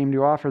when they came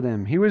to offer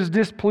them. He was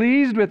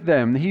displeased with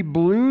them. He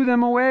blew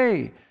them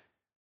away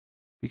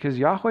because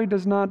Yahweh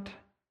does not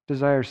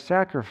desire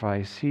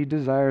sacrifice. He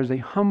desires a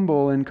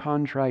humble and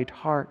contrite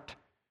heart.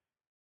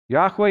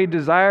 Yahweh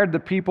desired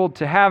the people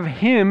to have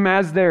Him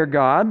as their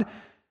God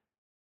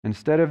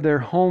instead of their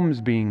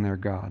homes being their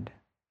God.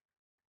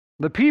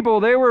 The people,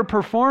 they were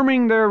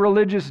performing their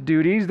religious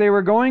duties. They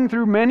were going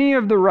through many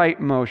of the right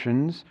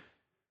motions,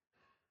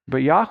 But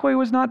Yahweh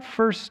was not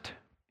first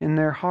in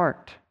their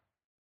heart.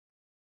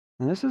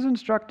 And this is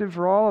instructive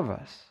for all of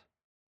us.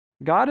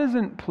 God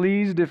isn't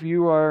pleased if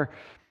you are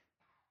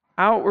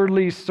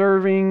outwardly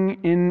serving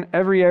in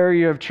every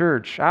area of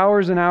church,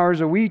 hours and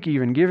hours a week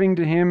even, giving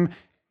to Him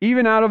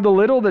even out of the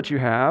little that you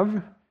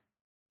have,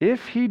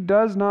 if He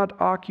does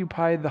not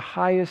occupy the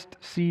highest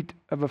seat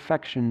of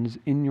affections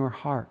in your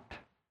heart.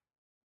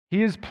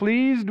 He is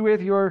pleased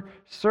with your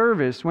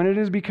service when it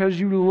is because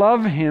you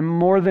love Him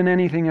more than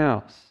anything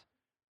else.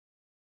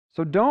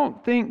 So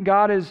don't think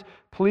God is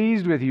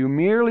pleased with you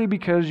merely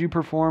because you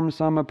perform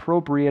some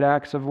appropriate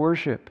acts of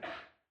worship.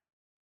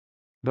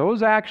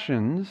 Those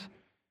actions,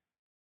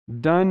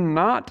 done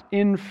not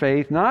in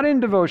faith, not in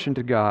devotion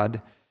to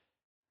God,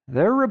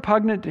 they're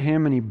repugnant to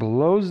Him, and He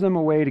blows them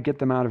away to get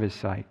them out of His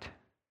sight.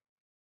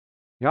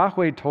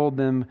 Yahweh told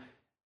them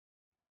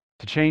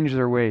to change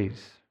their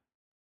ways,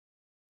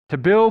 to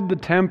build the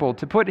temple,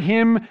 to put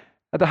Him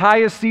at the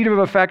highest seat of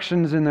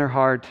affections in their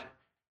heart,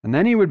 and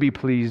then He would be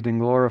pleased and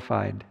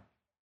glorified.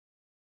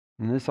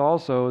 And this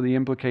also, the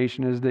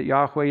implication is that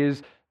Yahweh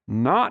is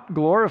not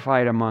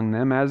glorified among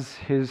them as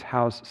His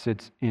house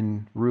sits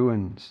in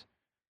ruins.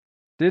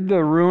 Did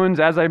the ruins,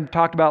 as I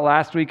talked about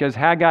last week, as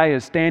Haggai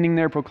is standing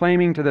there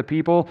proclaiming to the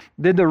people,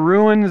 did the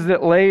ruins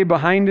that lay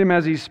behind him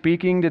as he's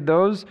speaking, did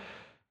those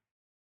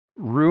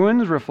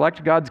ruins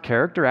reflect God's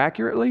character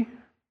accurately?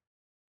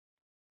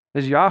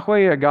 Is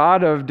Yahweh a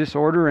God of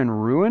disorder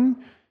and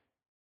ruin?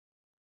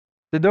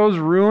 Did those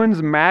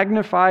ruins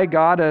magnify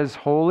God as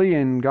holy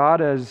and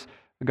God as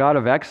a God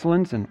of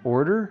excellence and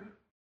order?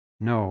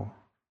 No.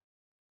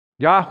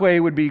 Yahweh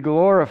would be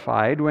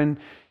glorified when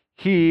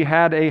He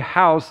had a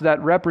house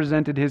that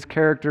represented His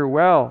character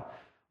well,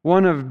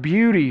 one of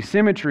beauty,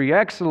 symmetry,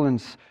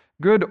 excellence,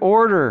 good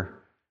order,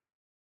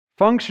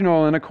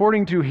 functional and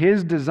according to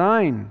His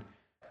design.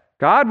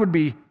 God would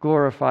be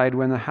glorified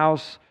when the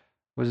house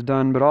was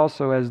done, but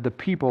also as the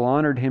people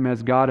honored Him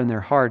as God in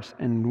their hearts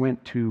and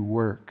went to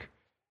work.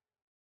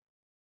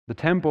 The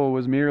temple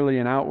was merely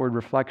an outward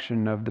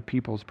reflection of the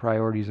people's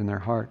priorities in their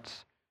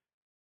hearts.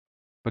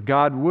 But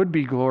God would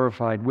be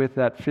glorified with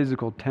that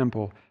physical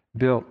temple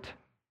built.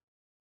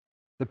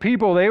 The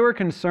people, they were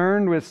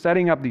concerned with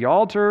setting up the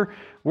altar,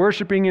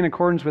 worshiping in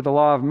accordance with the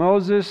law of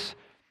Moses,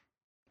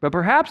 but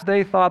perhaps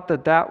they thought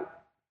that,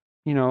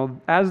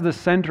 as the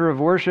center of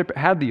worship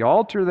had the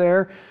altar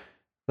there,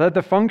 that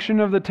the function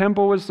of the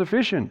temple was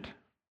sufficient.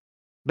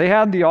 They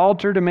had the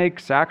altar to make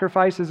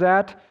sacrifices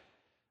at.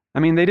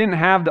 They didn't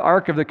have the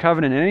Ark of the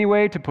Covenant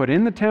anyway to put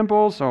in the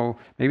temple, so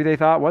maybe they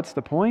thought, what's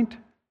the point?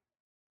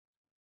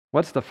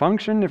 What's the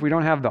function if we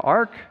don't have the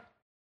Ark?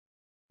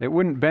 It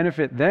wouldn't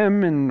benefit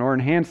them or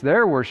enhance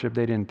their worship,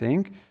 they didn't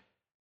think. It's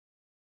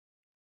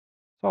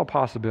all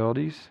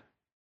possibilities.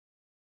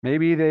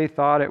 Maybe they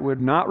thought it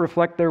would not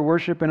reflect their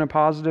worship in a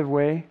positive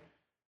way,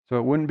 so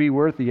it wouldn't be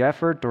worth the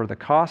effort or the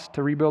cost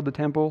to rebuild the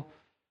temple.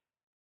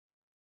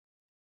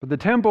 But the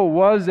temple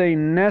was a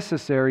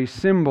necessary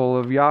symbol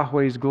of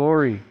Yahweh's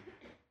glory.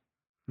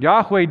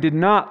 Yahweh did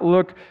not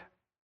look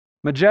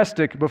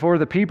majestic before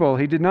the people.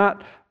 He did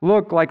not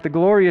look like the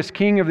glorious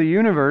King of the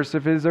universe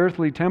if His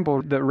earthly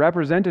temple that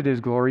represented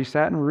His glory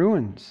sat in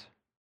ruins.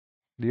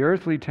 The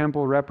earthly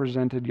temple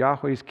represented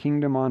Yahweh's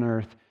kingdom on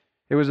earth.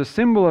 It was a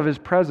symbol of His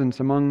presence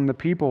among the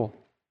people.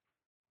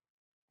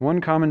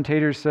 One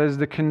commentator says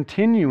the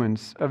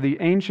continuance of the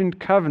ancient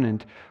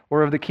covenant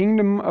or of the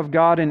kingdom of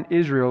God in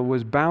Israel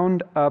was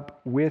bound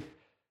up with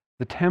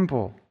the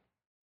temple.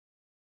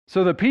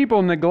 So the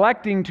people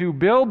neglecting to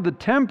build the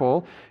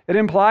temple, it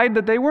implied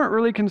that they weren't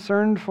really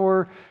concerned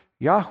for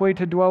Yahweh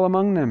to dwell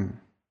among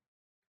them,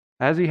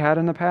 as He had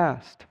in the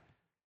past.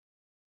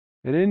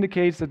 It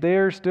indicates that they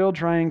are still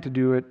trying to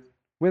do it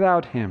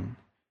without Him.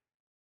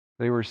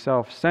 They were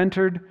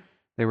self-centered,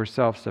 they were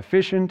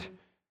self-sufficient,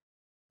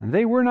 and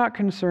they were not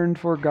concerned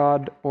for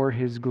God or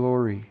His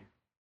glory.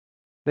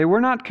 They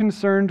were not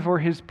concerned for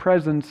His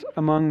presence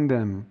among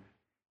them.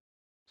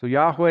 So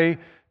Yahweh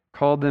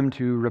called them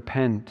to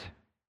repent,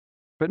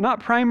 but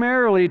not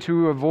primarily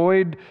to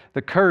avoid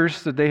the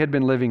curse that they had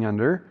been living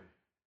under.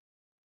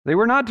 They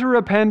were not to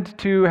repent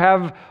to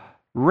have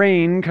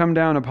rain come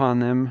down upon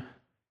them,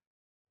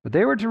 but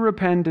they were to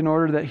repent in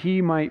order that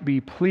He might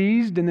be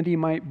pleased and that He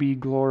might be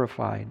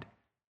glorified.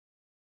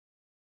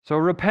 So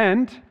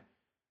repent,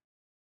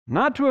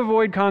 not to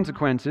avoid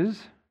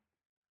consequences,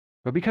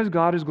 but because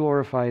God is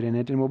glorified in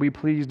it and will be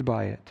pleased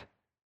by it.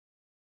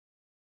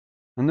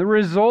 And the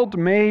result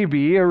may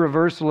be a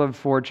reversal of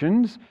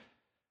fortunes,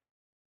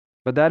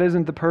 but that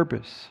isn't the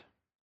purpose.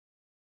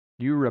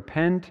 You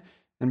repent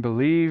and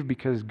believe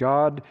because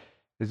God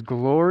is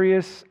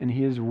glorious and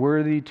He is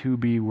worthy to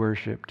be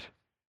worshipped.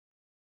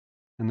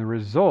 And the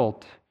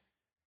result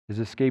is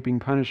escaping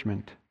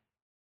punishment.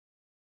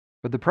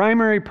 But the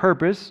primary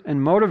purpose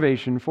and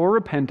motivation for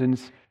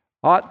repentance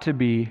ought to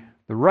be,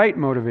 the right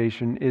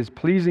motivation is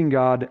pleasing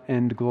God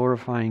and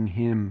glorifying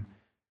Him.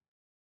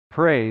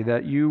 Pray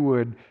that you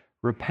would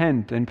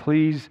repent and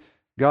please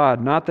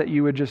God, not that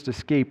you would just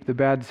escape the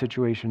bad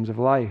situations of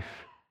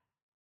life.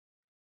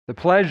 The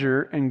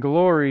pleasure and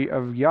glory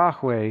of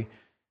Yahweh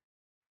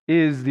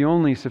is the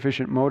only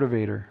sufficient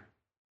motivator.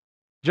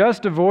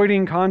 Just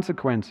avoiding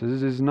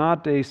consequences is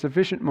not a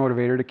sufficient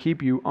motivator to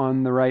keep you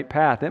on the right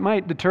path. It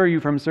might deter you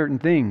from certain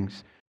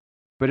things,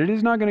 but it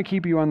is not going to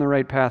keep you on the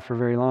right path for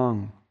very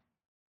long.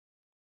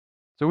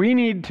 So we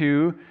need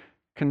to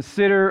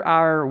consider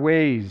our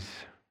ways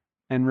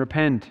and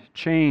repent,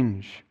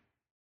 change.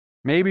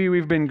 Maybe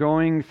we've been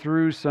going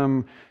through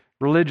some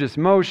religious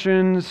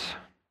motions,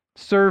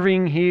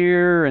 serving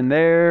here and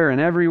there and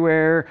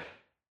everywhere,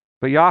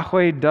 but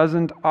Yahweh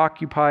doesn't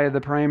occupy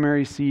the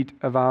primary seat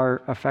of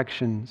our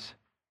affections.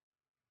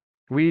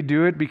 We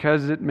do it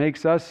because it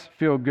makes us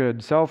feel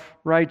good,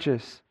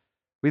 self-righteous.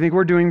 We think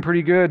we're doing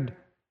pretty good,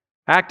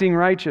 acting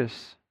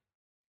righteous.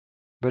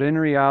 But in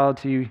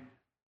reality,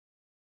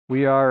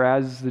 we are,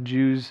 as the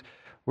Jews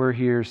were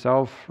here,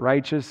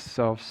 self-righteous,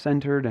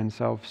 self-centered, and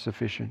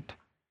self-sufficient.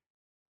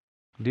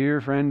 Dear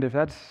friend, if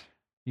that's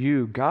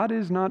you, God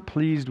is not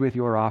pleased with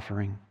your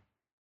offering.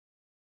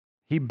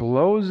 He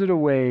blows it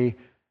away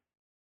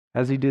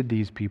as He did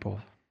these people.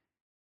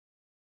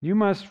 You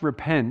must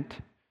repent,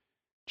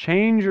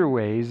 change your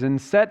ways, and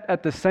set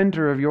at the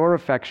center of your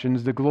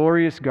affections the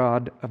glorious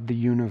God of the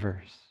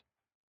universe.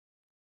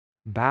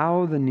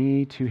 Bow the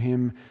knee to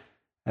Him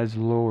as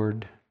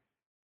Lord,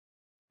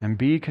 and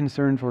be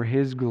concerned for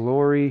His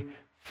glory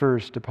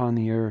first upon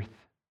the earth,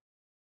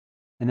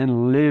 and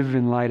then live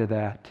in light of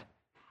that.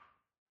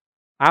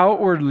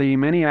 Outwardly,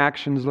 many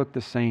actions look the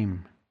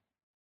same,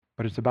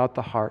 but it's about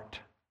the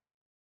heart.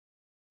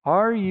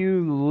 Are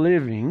you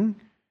living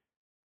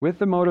with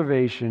the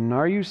motivation,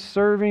 are you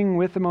serving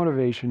with the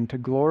motivation to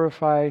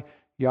glorify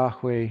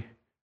Yahweh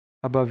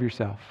above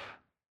yourself?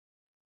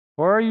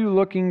 Or are you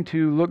looking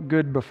to look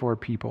good before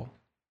people?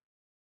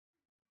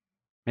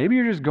 Maybe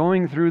you're just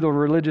going through the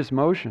religious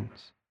motions.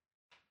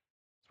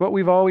 It's what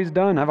we've always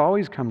done. I've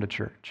always come to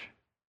church.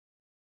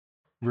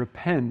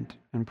 Repent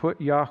and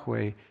put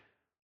Yahweh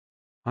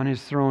on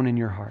His throne in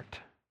your heart.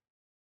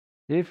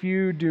 If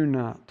you do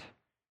not,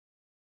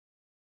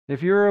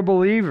 if you're a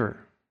believer,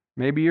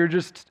 maybe you're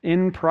just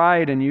in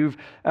pride and you've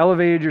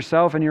elevated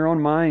yourself in your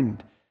own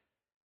mind,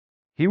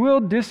 He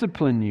will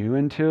discipline you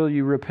until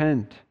you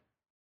repent.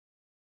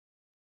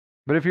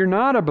 But if you're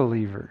not a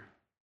believer,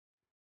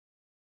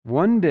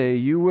 one day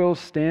you will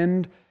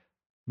stand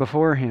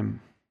before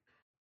Him.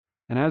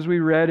 And as we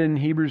read in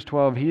Hebrews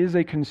 12, He is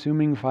a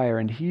consuming fire,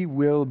 and He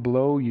will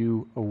blow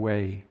you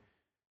away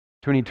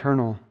to an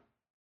eternal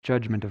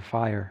judgment of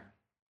fire.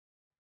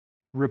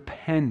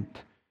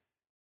 Repent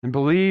and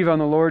believe on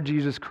the Lord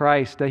Jesus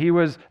Christ, that He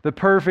was the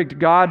perfect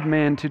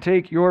God-man to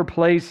take your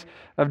place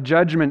of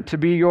judgment, to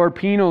be your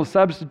penal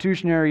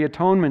substitutionary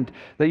atonement,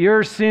 that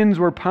your sins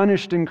were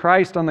punished in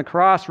Christ on the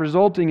cross,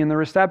 resulting in the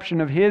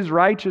reception of His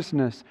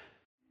righteousness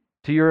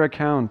to your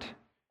account.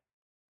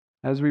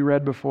 As we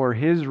read before,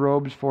 His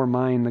robes for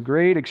mine, the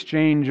great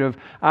exchange of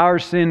our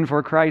sin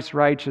for Christ's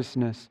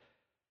righteousness,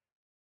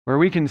 where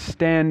we can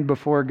stand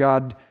before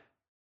God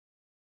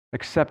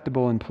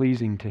acceptable and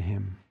pleasing to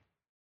Him,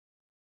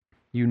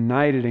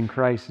 united in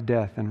Christ's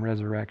death and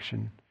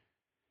resurrection.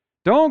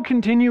 Don't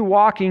continue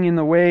walking in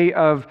the way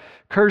of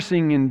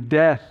cursing and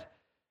death,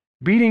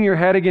 beating your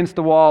head against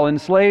the wall,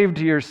 enslaved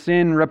to your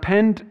sin.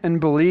 Repent and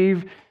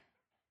believe,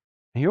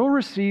 and you'll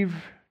receive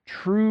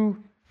true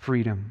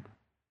freedom.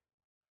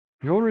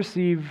 You'll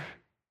receive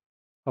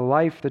a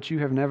life that you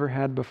have never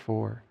had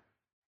before.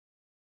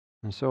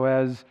 And so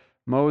as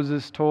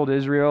Moses told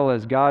Israel,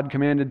 as God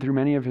commanded through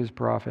many of His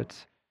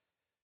prophets,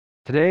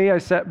 today I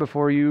set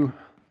before you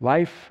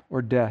life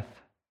or death.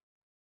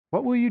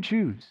 What will you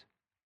choose?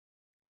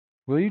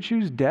 Will you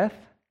choose death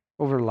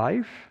over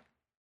life?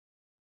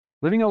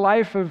 Living a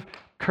life of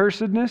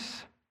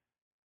cursedness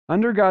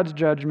under God's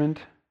judgment,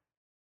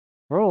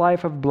 or a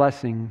life of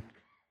blessing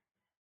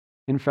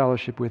in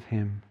fellowship with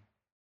Him?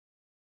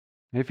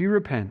 If you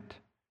repent,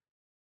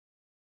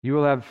 you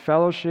will have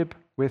fellowship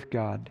with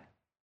God.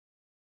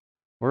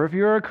 Or if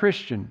you're a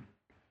Christian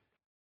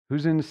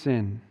who's in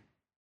sin,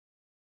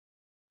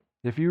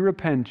 if you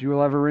repent, you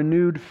will have a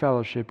renewed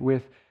fellowship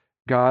with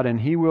God, and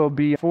He will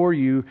be for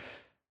you,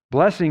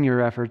 blessing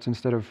your efforts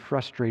instead of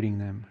frustrating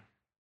them.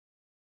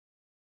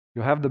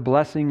 You'll have the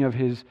blessing of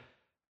His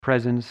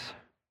presence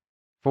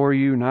for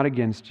you, not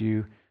against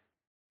you.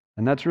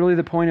 And that's really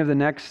the point of the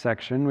next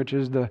section, which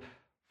is the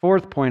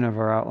fourth point of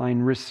our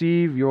outline: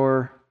 receive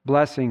your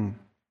blessing.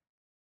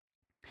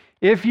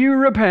 If you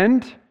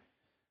repent,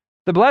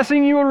 the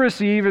blessing you will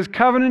receive is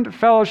covenant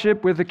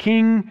fellowship with the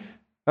King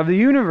of the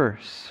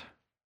universe.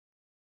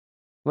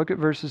 Look at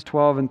verses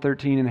 12 and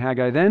 13 in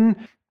Haggai.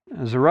 Then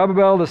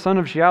Zerubbabel the son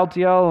of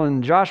Shealtiel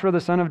and Joshua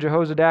the son of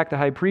Jehozadak the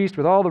high priest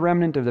with all the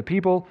remnant of the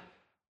people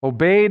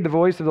obeyed the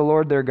voice of the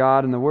Lord their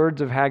God and the words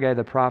of Haggai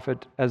the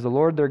prophet, as the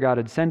Lord their God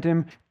had sent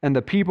him, and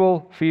the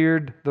people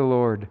feared the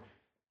Lord.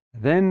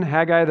 Then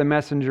Haggai the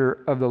messenger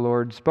of the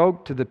Lord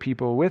spoke to the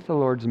people with the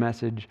Lord's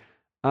message,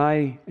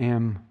 I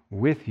am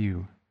with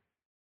you,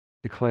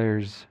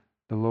 declares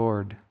the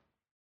Lord.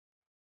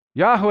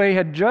 Yahweh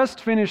had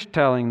just finished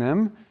telling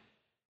them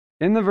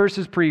in the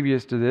verses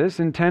previous to this,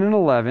 in 10 and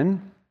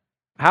 11,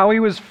 how he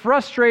was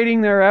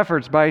frustrating their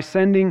efforts by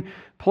sending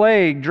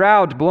plague,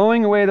 drought,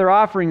 blowing away their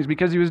offerings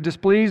because he was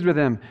displeased with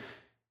them.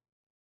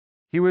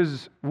 He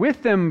was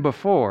with them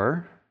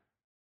before,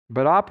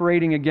 but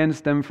operating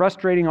against them,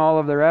 frustrating all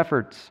of their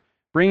efforts,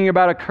 bringing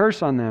about a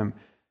curse on them.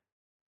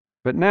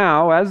 But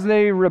now, as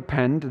they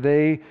repent,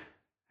 they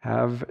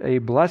have a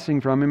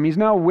blessing from him. He's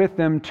now with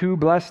them to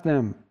bless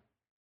them.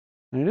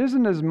 And it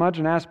isn't as much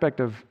an aspect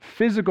of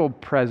physical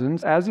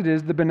presence as it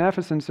is the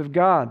beneficence of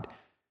God.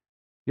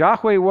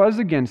 Yahweh was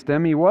against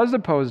them, he was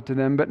opposed to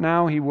them, but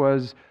now he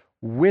was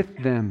with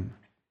them.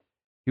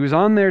 He was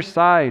on their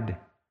side.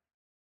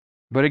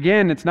 But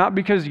again, it's not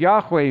because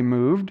Yahweh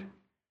moved,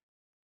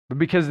 but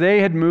because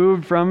they'd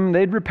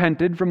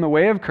repented from the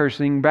way of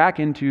cursing back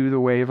into the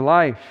way of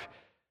life.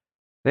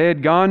 They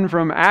had gone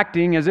from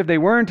acting as if they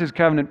weren't his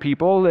covenant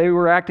people, they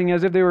were acting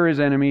as if they were his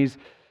enemies,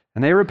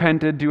 and they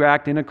repented to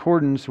act in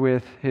accordance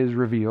with his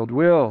revealed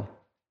will.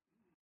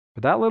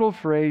 But that little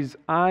phrase,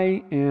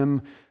 I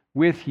am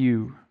with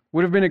you,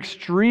 would have been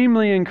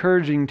extremely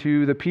encouraging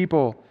to the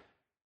people.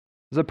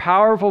 It was a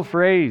powerful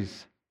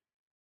phrase.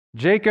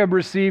 Jacob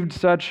received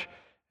such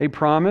a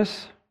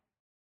promise.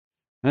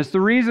 And it's the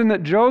reason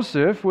that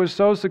Joseph was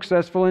so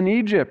successful in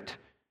Egypt.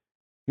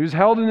 He was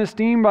held in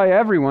esteem by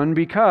everyone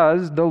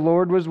because the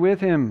Lord was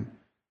with him.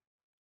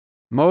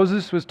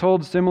 Moses was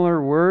told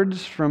similar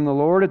words from the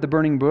Lord at the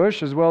burning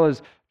bush, as well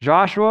as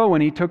Joshua when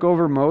he took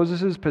over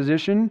Moses'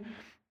 position.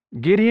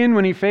 Gideon,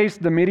 when he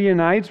faced the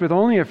Midianites with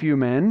only a few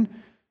men,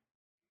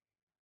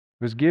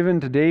 was given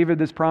to David.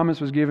 This promise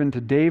was given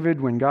to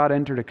David when God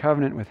entered a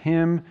covenant with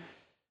him.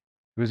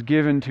 It was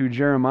given to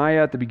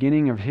Jeremiah at the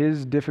beginning of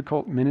his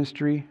difficult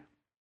ministry.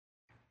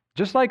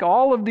 Just like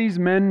all of these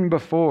men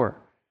before,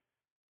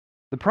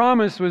 the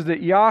promise was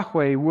that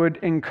Yahweh would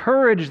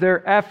encourage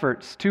their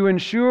efforts to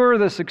ensure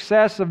the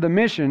success of the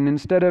mission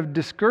instead of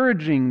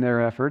discouraging their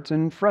efforts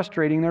and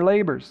frustrating their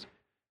labors.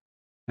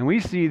 And we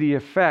see the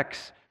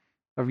effects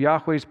of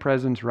Yahweh's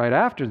presence right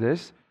after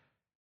this.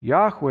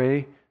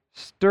 Yahweh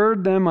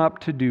stirred them up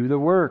to do the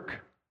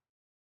work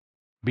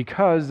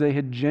because they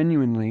had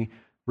genuinely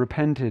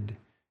repented.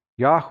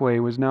 Yahweh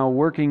was now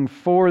working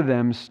for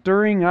them,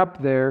 stirring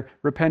up their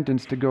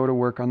repentance to go to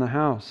work on the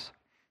house.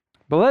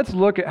 But let's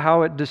look at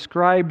how it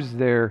describes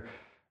their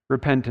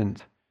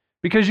repentance.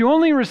 Because you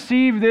only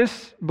receive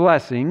this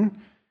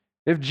blessing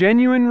if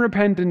genuine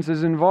repentance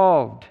is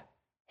involved,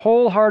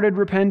 wholehearted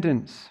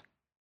repentance.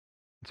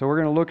 So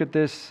we're going to look at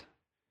this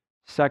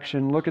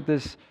section, look at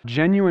this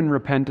genuine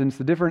repentance,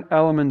 the different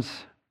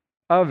elements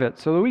of it,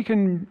 so that we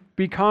can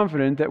be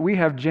confident that we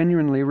have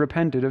genuinely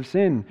repented of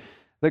sin,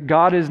 that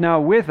God is now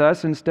with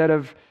us instead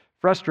of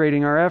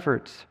frustrating our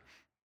efforts.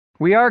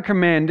 We are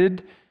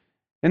commanded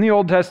in the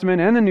Old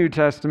Testament and the New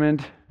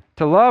Testament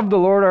to love the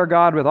Lord our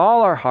God with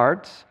all our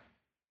hearts,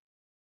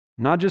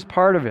 not just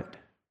part of it.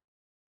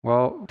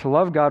 Well, to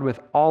love God with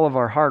all of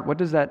our heart, what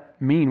does that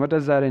mean? What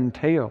does that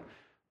entail?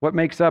 What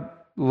makes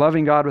up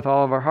loving God with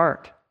all of our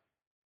heart?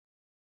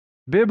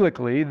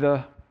 Biblically,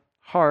 the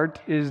heart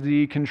is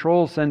the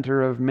control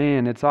center of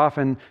man. It's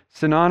often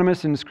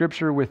synonymous in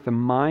Scripture with the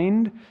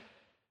mind,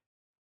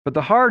 but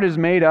the heart is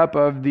made up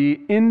of the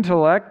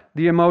intellect,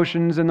 the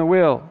emotions, and the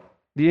will.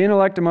 The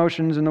intellect,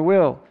 emotions, and the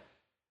will.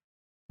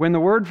 When the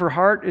word for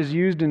heart is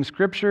used in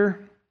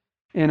Scripture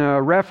in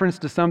a reference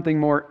to something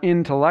more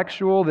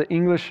intellectual, the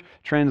English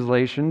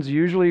translations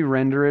usually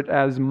render it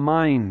as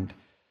mind.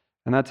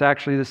 And that's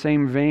actually the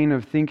same vein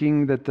of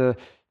thinking that the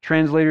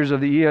translators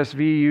of the ESV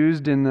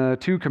used in the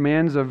two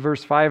commands of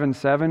verse 5 and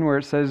 7, where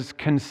it says,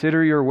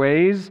 consider your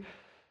ways.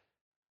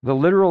 The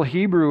literal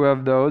Hebrew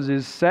of those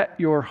is set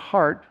your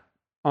heart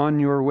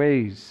on your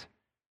ways.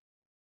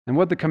 And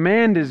what the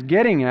command is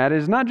getting at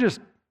is not just,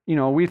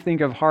 we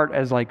think of heart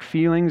as like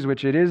feelings,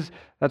 which it is.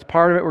 That's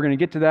part of it. We're going to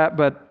get to that.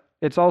 But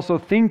it's also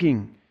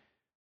thinking.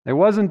 It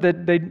wasn't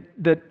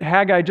that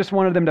Haggai just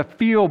wanted them to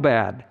feel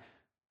bad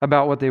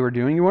about what they were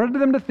doing. He wanted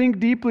them to think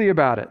deeply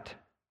about it,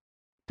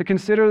 to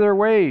consider their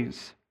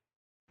ways.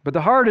 But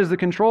the heart is the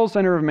control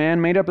center of man,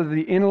 made up of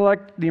the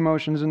intellect, the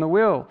emotions, and the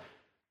will.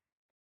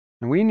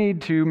 And we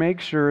need to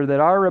make sure that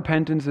our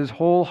repentance is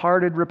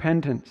wholehearted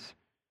repentance.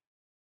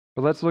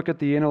 But let's look at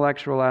the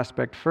intellectual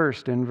aspect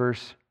first in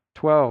verse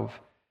 12.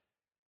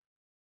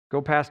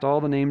 Go past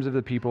all the names of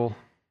the people,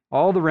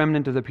 all the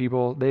remnant of the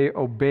people, they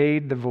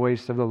obeyed the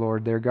voice of the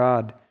Lord their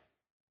God.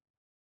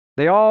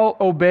 They all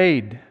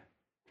obeyed.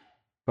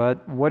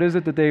 But what is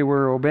it that they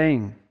were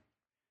obeying?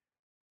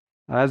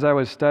 As I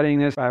was studying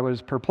this, I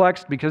was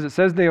perplexed because it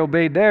says they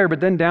obeyed there,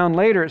 but then down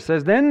later it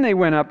says, then they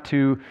went up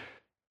to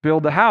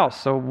build the house.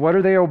 So what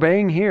are they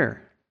obeying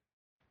here?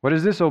 What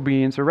is this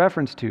obedience a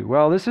reference to?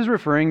 Well, this is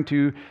referring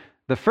to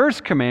the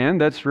first command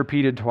that's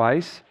repeated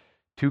twice,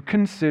 to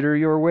consider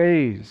your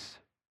ways.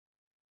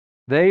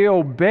 They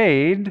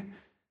obeyed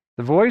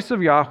the voice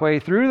of Yahweh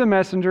through the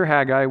messenger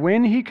Haggai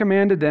when he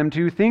commanded them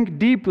to think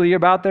deeply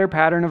about their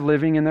pattern of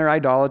living and their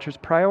idolatrous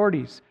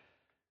priorities.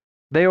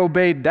 They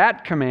obeyed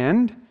that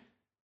command,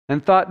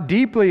 and thought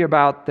deeply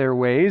about their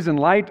ways in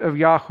light of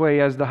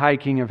Yahweh as the High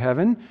King of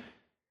heaven.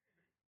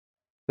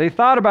 They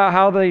thought about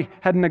how they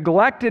had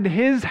neglected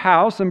His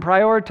house and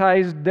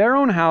prioritized their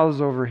own house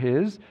over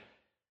His.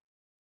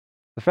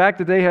 The fact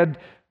that they had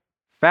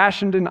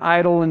fashioned an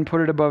idol and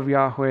put it above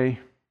Yahweh.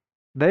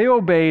 They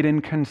obeyed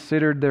and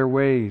considered their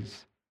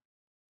ways.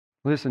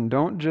 Listen,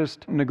 don't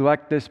just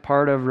neglect this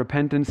part of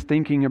repentance,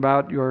 thinking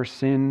about your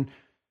sin.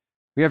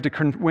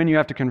 When you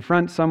have to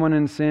confront someone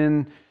in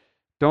sin,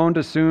 don't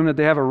assume that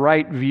they have a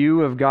right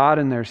view of God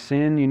and their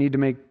sin. You need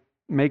to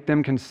make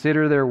them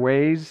consider their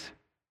ways.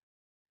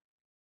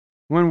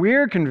 When we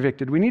are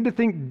convicted, we need to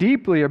think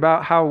deeply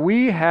about how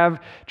we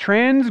have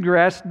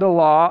transgressed the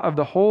law of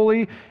the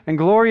holy and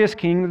glorious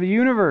King of the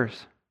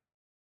universe.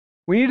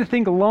 We need to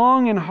think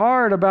long and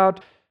hard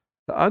about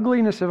the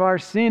ugliness of our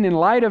sin in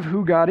light of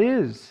who God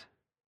is.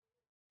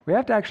 We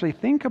have to actually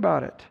think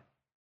about it.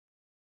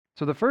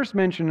 So the first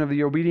mention of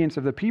the obedience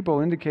of the people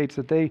indicates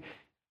that they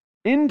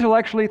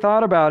intellectually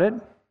thought about it,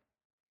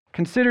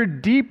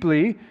 considered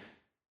deeply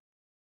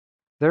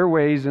their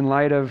ways in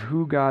light of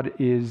who God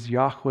is,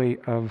 Yahweh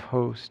of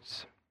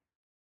hosts.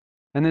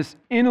 And this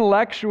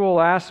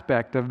intellectual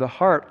aspect of the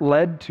heart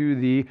led to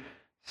the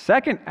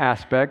second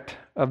aspect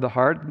of the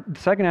heart, the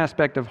second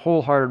aspect of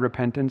wholehearted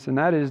repentance, and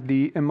that is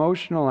the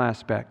emotional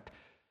aspect.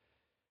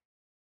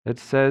 It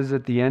says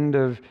at the end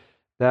of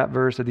that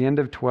verse, at the end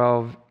of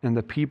 12, and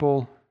the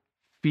people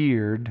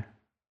feared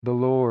the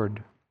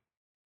Lord.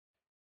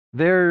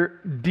 Their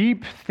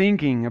deep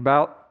thinking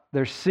about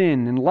their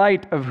sin in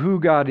light of who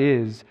God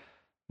is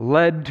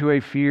led to a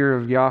fear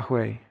of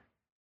Yahweh.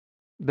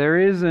 There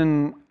is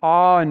an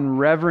awe and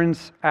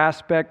reverence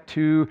aspect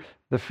to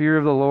the fear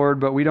of the Lord,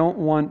 but we don't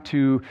want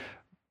to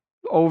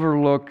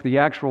overlook the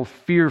actual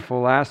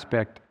fearful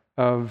aspect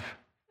of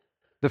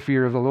the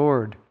fear of the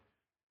Lord.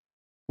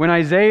 When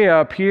Isaiah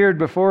appeared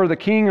before the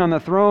king on the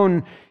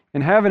throne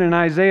in heaven in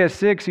Isaiah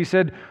 6, he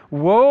said,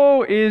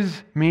 "Woe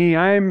is me,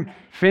 I am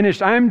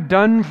finished, I am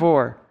done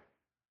for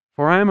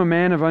I am a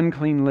man of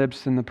unclean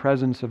lips in the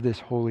presence of this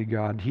holy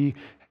God." He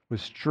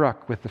was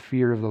struck with the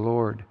fear of the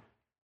Lord.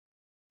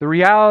 The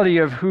reality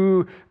of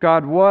who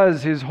God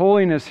was, His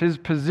holiness, His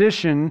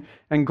position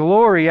and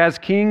glory as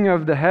King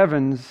of the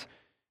heavens,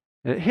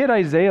 it hit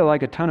Isaiah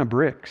like a ton of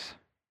bricks.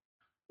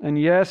 And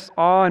yes,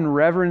 awe and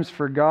reverence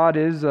for God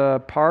is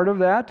a part of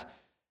that.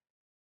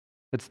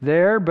 It's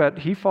there, but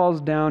he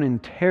falls down in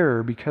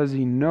terror because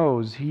he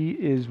knows he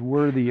is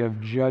worthy of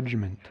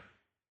judgment.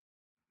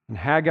 And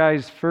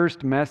Haggai's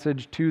first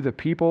message to the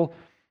people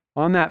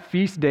on that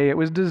feast day, it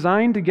was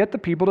designed to get the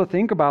people to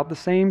think about the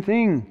same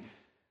thing.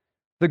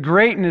 The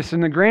greatness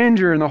and the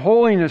grandeur and the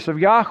holiness of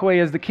Yahweh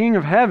as the King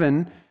of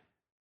heaven,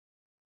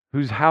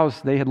 whose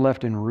house they had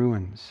left in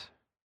ruins.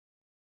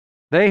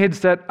 They had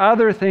set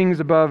other things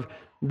above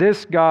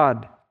this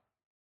God.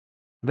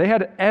 They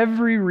had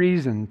every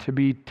reason to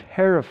be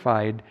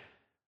terrified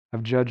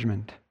of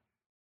judgment.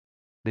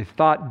 They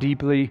thought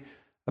deeply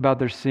about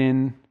their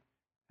sin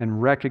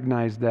and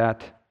recognized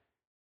that,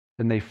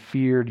 and they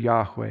feared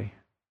Yahweh.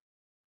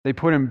 They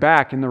put Him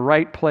back in the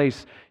right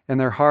place in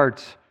their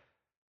hearts,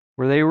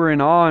 where they were in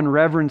awe and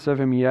reverence of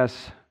Him,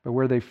 yes, but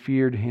where they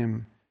feared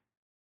Him.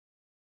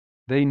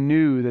 They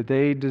knew that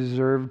they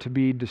deserved to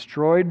be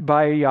destroyed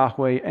by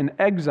Yahweh and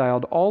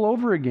exiled all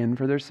over again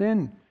for their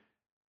sin.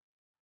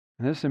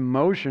 And this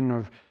emotion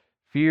of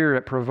fear,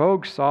 it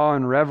provokes awe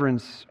and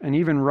reverence and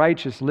even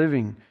righteous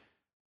living.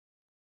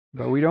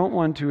 But we don't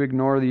want to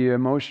ignore the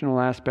emotional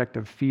aspect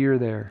of fear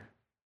there.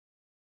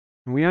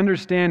 And we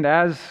understand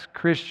as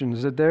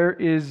Christians that there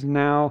is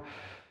now,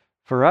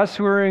 for us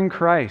who are in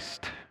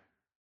Christ,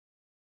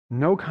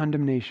 no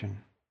condemnation.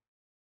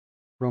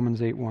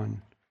 Romans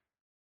 8:1.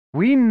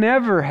 We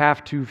never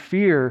have to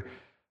fear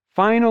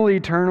final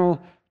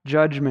eternal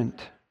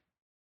judgment.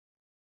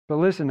 But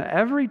listen,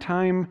 every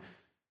time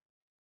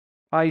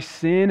I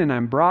sin and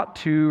I'm brought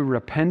to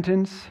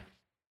repentance,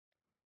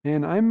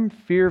 and I'm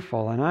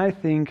fearful and I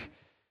think,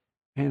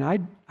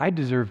 man, I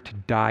deserve to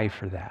die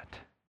for that.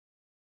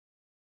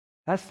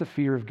 That's the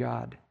fear of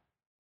God.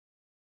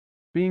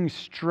 Being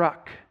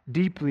struck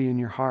deeply in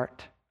your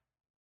heart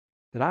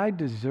that I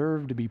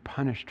deserve to be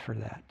punished for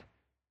that.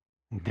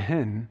 And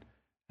then,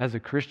 as a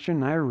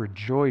Christian, I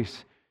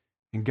rejoice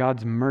in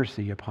God's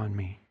mercy upon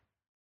me,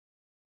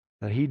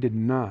 that He did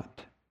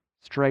not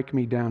strike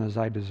me down as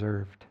I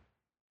deserved.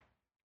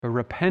 But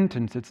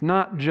repentance, it's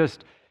not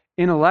just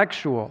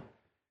intellectual.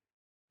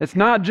 It's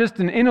not just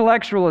an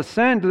intellectual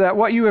assent that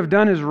what you have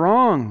done is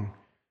wrong.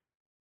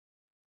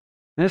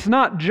 And it's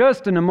not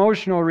just an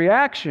emotional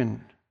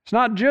reaction. It's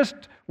not just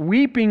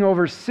weeping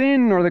over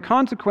sin or the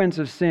consequence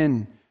of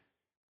sin.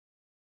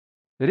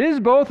 It is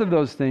both of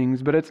those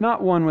things, but it's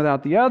not one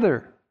without the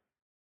other.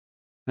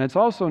 And it's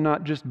also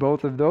not just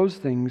both of those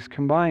things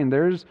combined.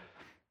 There's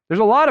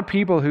a lot of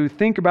people who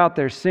think about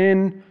their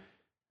sin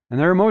and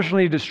they're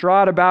emotionally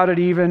distraught about it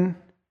even.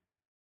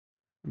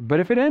 But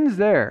if it ends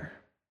there,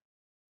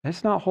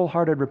 it's not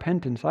wholehearted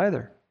repentance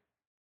either.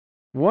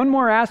 One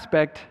more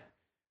aspect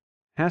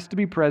has to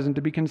be present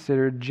to be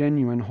considered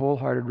genuine,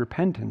 wholehearted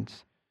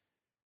repentance.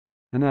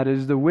 And that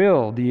is the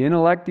will, the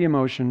intellect, the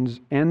emotions,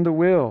 and the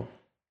will.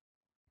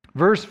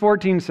 Verse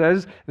 14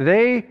 says,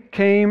 they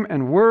came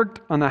and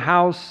worked on the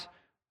house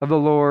of the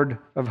Lord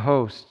of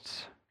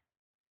hosts.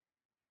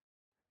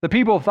 The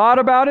people thought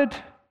about it.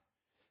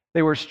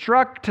 They were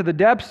struck to the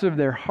depths of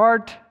their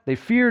heart. They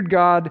feared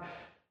God.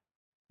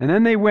 And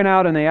then they went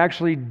out and they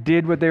actually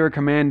did what they were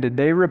commanded.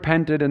 They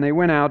repented and they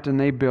went out and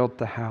they built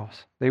the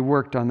house. They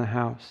worked on the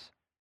house.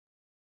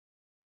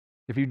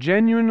 If you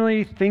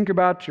genuinely think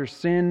about your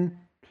sin,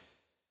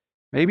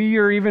 maybe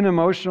you're even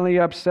emotionally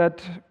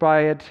upset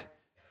by it,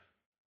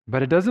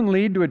 but it doesn't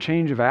lead to a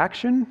change of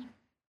action,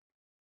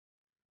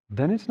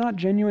 then it's not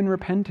genuine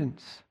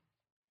repentance.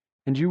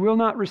 And you will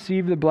not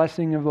receive the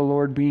blessing of the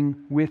Lord being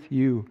with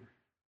you.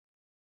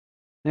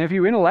 And if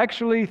you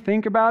intellectually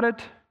think about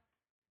it,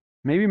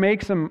 maybe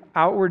make some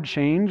outward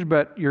change,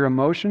 but your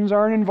emotions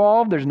aren't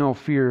involved. There's no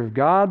fear of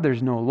God.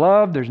 There's no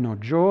love. There's no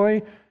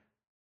joy.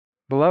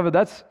 Beloved,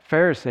 that's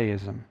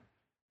Pharisaism.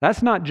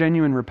 That's not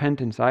genuine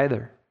repentance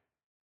either.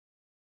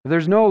 If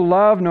there's no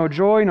love, no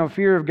joy, no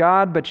fear of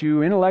God, but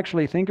you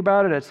intellectually think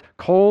about it, it's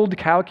cold,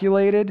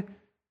 calculated.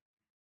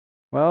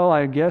 Well,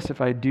 I guess if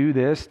I do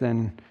this,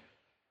 then,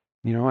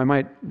 I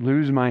might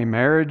lose my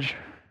marriage.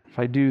 If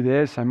I do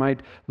this, I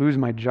might lose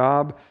my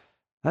job.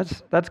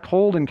 That's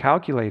cold and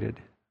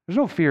calculated. There's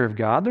no fear of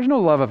God. There's no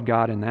love of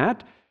God in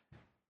that.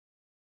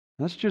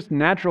 That's just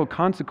natural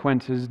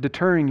consequences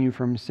deterring you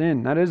from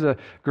sin. That is a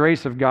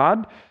grace of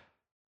God,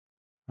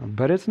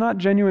 but it's not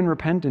genuine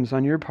repentance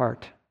on your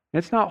part.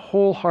 It's not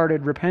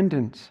wholehearted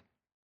repentance.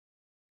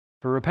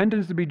 For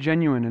repentance to be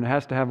genuine, it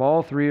has to have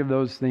all three of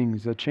those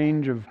things: a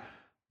change of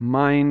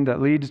mind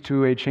that leads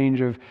to a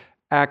change of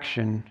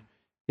action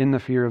in the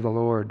fear of the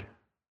Lord.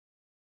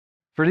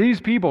 For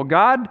these people,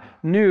 God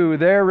knew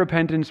their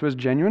repentance was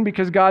genuine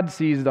because God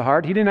sees the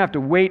heart. He didn't have to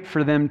wait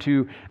for them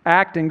to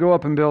act and go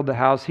up and build the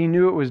house. He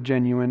knew it was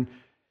genuine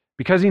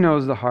because He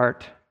knows the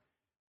heart.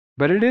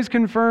 But it is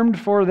confirmed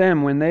for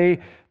them when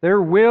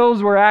their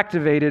wills were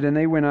activated and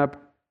they went up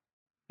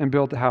and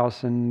built the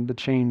house and the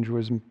change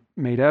was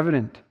made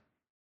evident.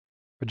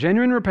 But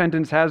genuine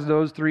repentance has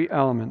those three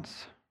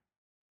elements.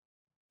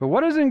 But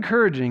what is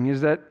encouraging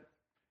is that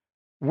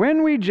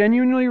when we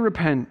genuinely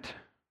repent,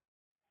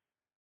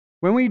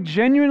 when we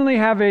genuinely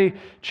have a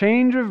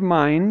change of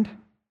mind,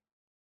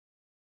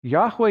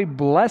 Yahweh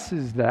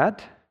blesses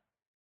that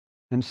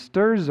and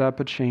stirs up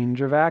a change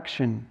of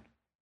action.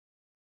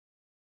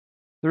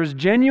 There is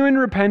genuine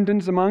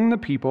repentance among the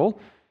people,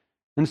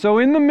 and so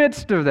in the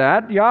midst of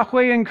that,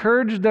 Yahweh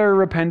encouraged their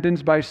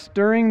repentance by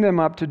stirring them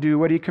up to do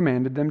what He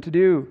commanded them to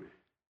do.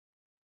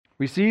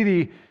 We see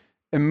the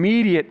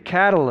immediate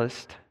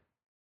catalyst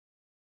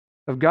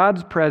of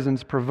God's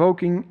presence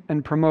provoking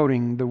and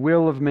promoting the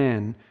will of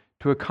man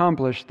to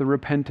accomplish the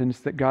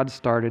repentance that God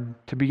started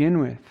to begin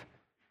with.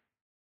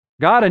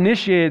 God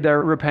initiated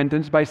their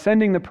repentance by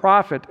sending the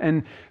prophet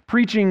and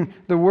preaching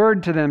the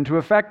word to them to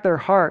affect their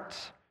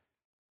hearts.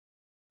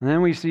 And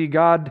then we see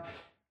God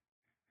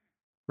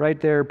right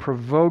there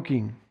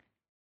provoking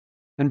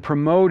and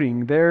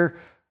promoting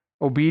their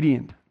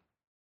obedience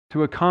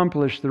to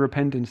accomplish the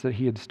repentance that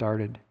He had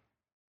started.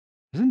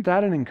 Isn't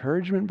that an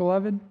encouragement,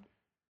 beloved?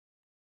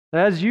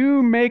 As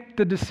you make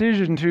the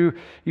decision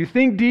you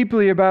think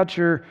deeply about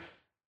your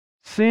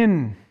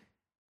sin,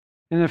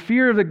 in the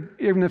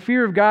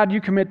fear of God, you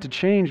commit to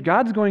change.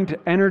 God's going to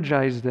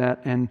energize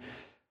that and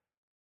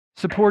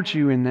support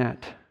you in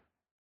that.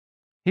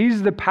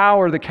 He's the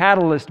power, the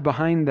catalyst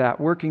behind that,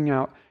 working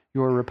out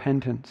your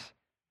repentance.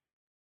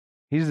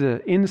 He's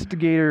the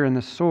instigator and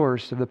the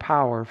source of the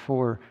power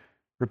for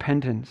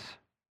repentance.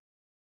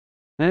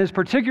 And it's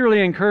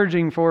particularly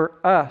encouraging for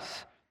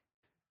us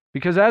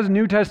because as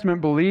New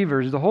Testament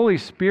believers, the Holy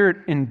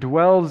Spirit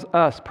indwells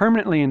us,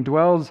 permanently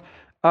indwells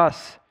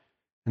us.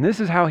 And this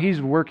is how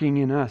He's working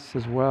in us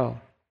as well.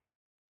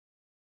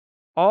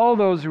 All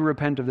those who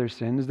repent of their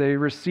sins, they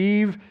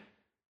receive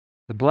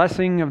the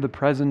blessing of the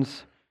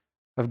presence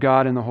of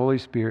God and the Holy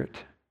Spirit.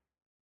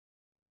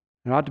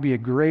 It ought to be a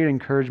great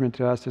encouragement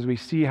to us as we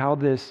see how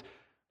this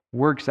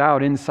works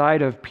out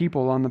inside of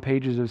people on the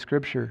pages of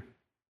Scripture.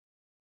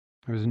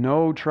 There was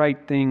no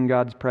trite thing,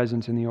 God's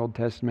presence in the Old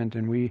Testament,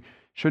 and we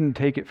shouldn't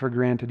take it for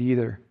granted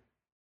either.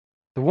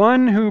 The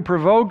one who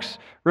provokes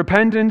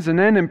repentance and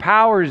then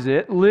empowers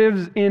it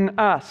lives in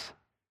us.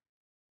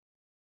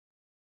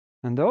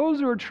 And those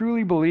who are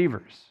truly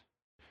believers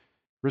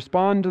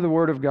respond to the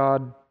Word of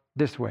God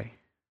this way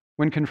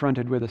when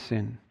confronted with a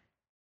sin: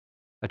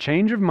 a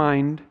change of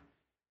mind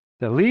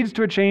that leads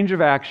to a change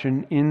of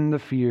action in the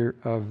fear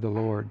of the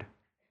Lord.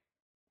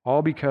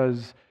 All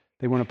because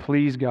they want to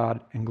please God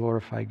and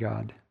glorify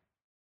God.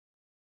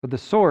 But the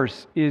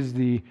source is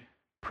the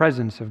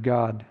presence of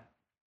God.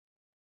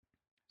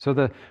 So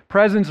the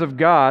presence of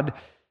God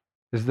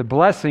is the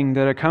blessing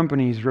that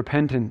accompanies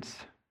repentance.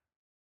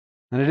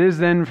 And it is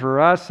then for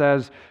us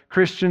as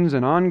Christians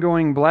an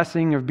ongoing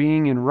blessing of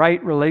being in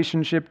right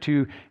relationship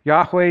to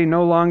Yahweh,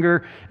 no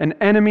longer an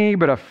enemy,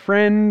 but a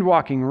friend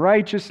walking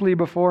righteously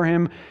before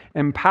Him,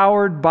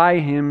 empowered by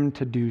Him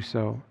to do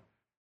so.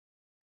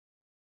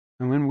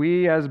 And when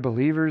we as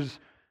believers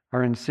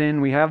are in sin,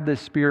 we have this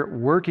Spirit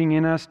working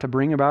in us to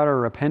bring about our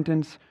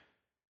repentance,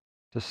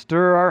 to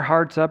stir our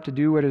hearts up to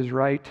do what is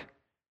right.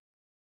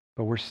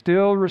 But we're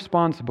still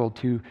responsible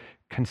to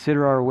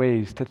consider our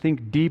ways, to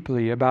think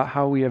deeply about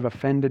how we have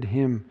offended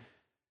Him,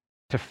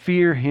 to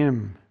fear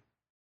Him,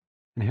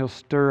 and He'll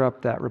stir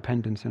up that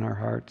repentance in our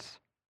hearts.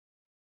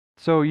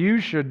 So you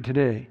should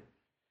today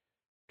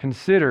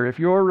consider if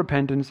your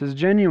repentance is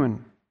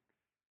genuine.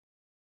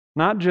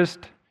 Not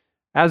just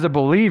as a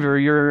believer,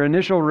 your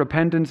initial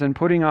repentance and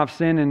putting off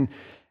sin and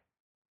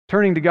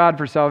turning to God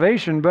for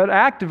salvation, but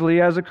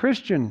actively as a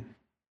Christian.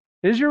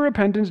 Is your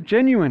repentance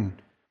genuine?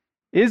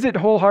 Is it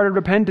wholehearted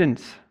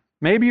repentance?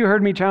 Maybe you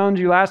heard me challenge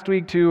you last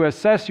week to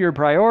assess your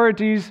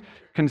priorities,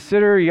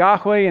 consider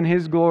Yahweh and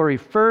His glory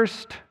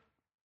first.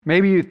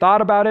 Maybe you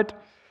thought about it,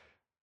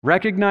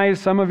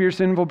 recognized some of your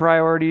sinful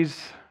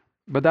priorities,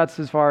 but that's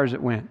as far as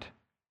it went.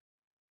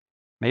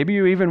 Maybe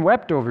you even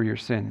wept over your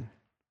sin.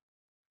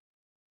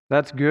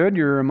 That's good,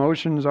 your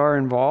emotions are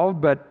involved,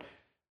 but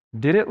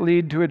did it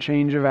lead to a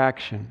change of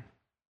action?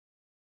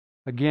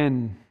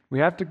 Again, we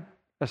have to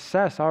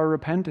assess our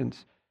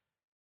repentance.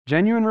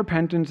 Genuine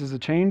repentance is a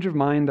change of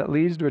mind that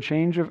leads to a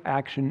change of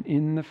action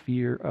in the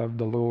fear of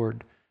the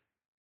Lord.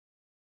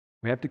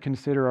 We have to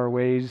consider our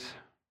ways.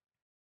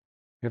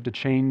 We have to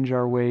change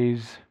our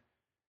ways.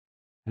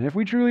 And if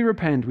we truly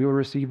repent, we will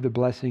receive the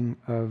blessing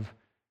of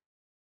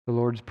the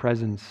Lord's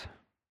presence,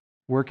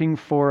 working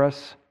for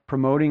us,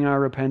 promoting our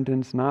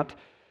repentance, not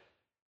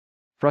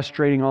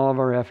frustrating all of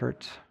our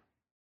efforts.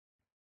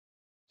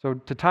 So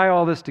to tie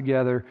all this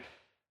together,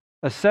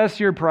 assess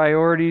your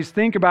priorities.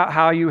 Think about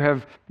how you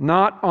have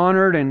not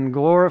honored and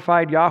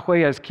glorified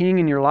Yahweh as King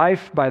in your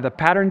life by the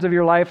patterns of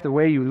your life, the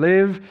way you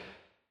live.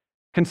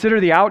 Consider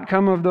the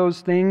outcome of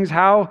those things,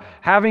 how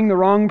having the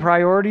wrong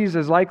priorities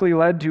has likely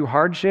led to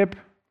hardship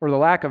or the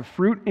lack of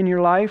fruit in your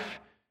life.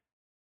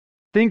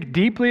 Think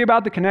deeply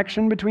about the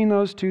connection between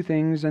those two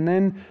things and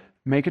then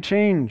make a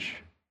change.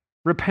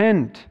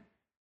 Repent,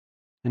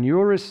 and you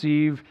will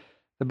receive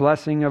the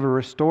blessing of a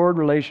restored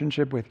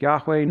relationship with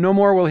Yahweh. No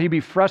more will He be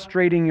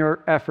frustrating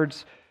your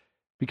efforts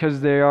because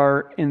they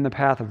are in the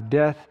path of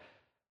death,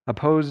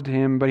 opposed to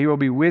Him, but He will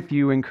be with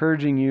you,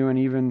 encouraging you, and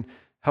even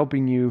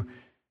helping you,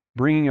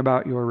 bringing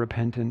about your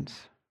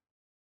repentance.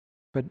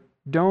 But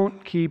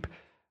don't keep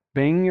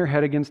banging your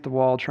head against the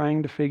wall,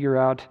 trying to figure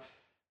out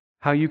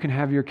how you can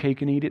have your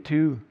cake and eat it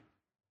too.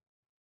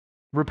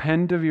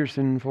 Repent of your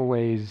sinful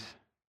ways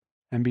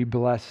and be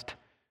blessed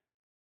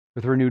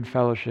with renewed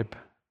fellowship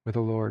with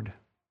the Lord.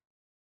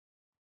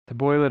 To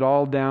boil it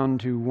all down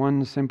to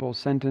one simple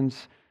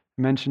sentence,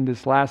 I mentioned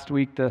this last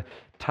week, the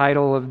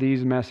title of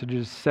these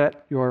messages,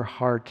 Set Your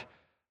Heart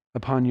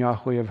Upon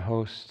Yahweh of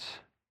Hosts.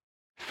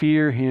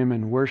 Fear Him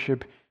and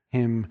worship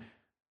Him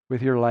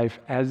with your life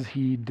as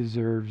He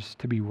deserves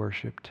to be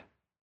worshiped.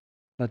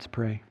 Let's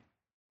pray.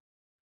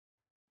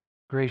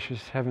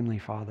 Gracious Heavenly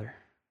Father,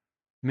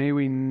 may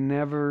we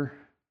never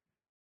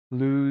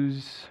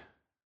lose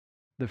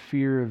the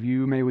fear of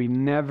You. May we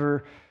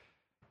never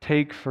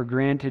take for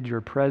granted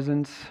Your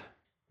presence.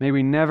 May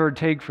we never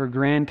take for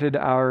granted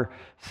our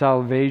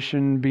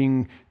salvation,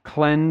 being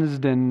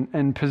cleansed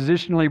and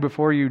positionally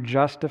before You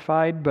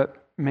justified,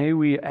 but may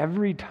we,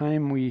 every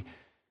time we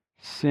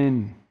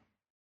sin,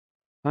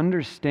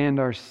 understand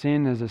our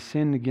sin as a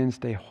sin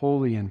against a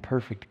holy and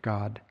perfect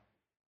God.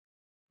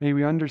 May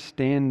we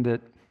understand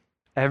that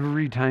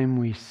every time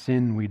we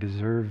sin, we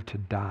deserve to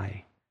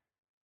die.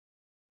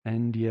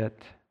 And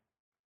yet,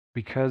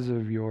 because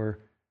of Your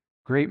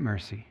great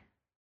mercy,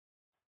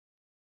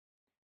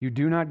 You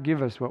do not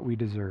give us what we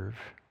deserve.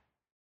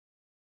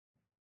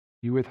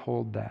 You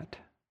withhold that.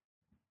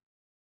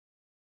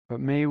 But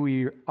may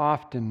we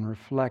often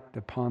reflect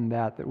upon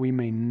that we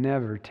may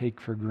never take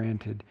for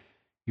granted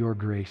Your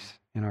grace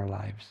in our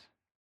lives.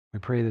 We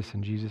pray this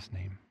in Jesus'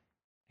 name.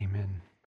 Amen.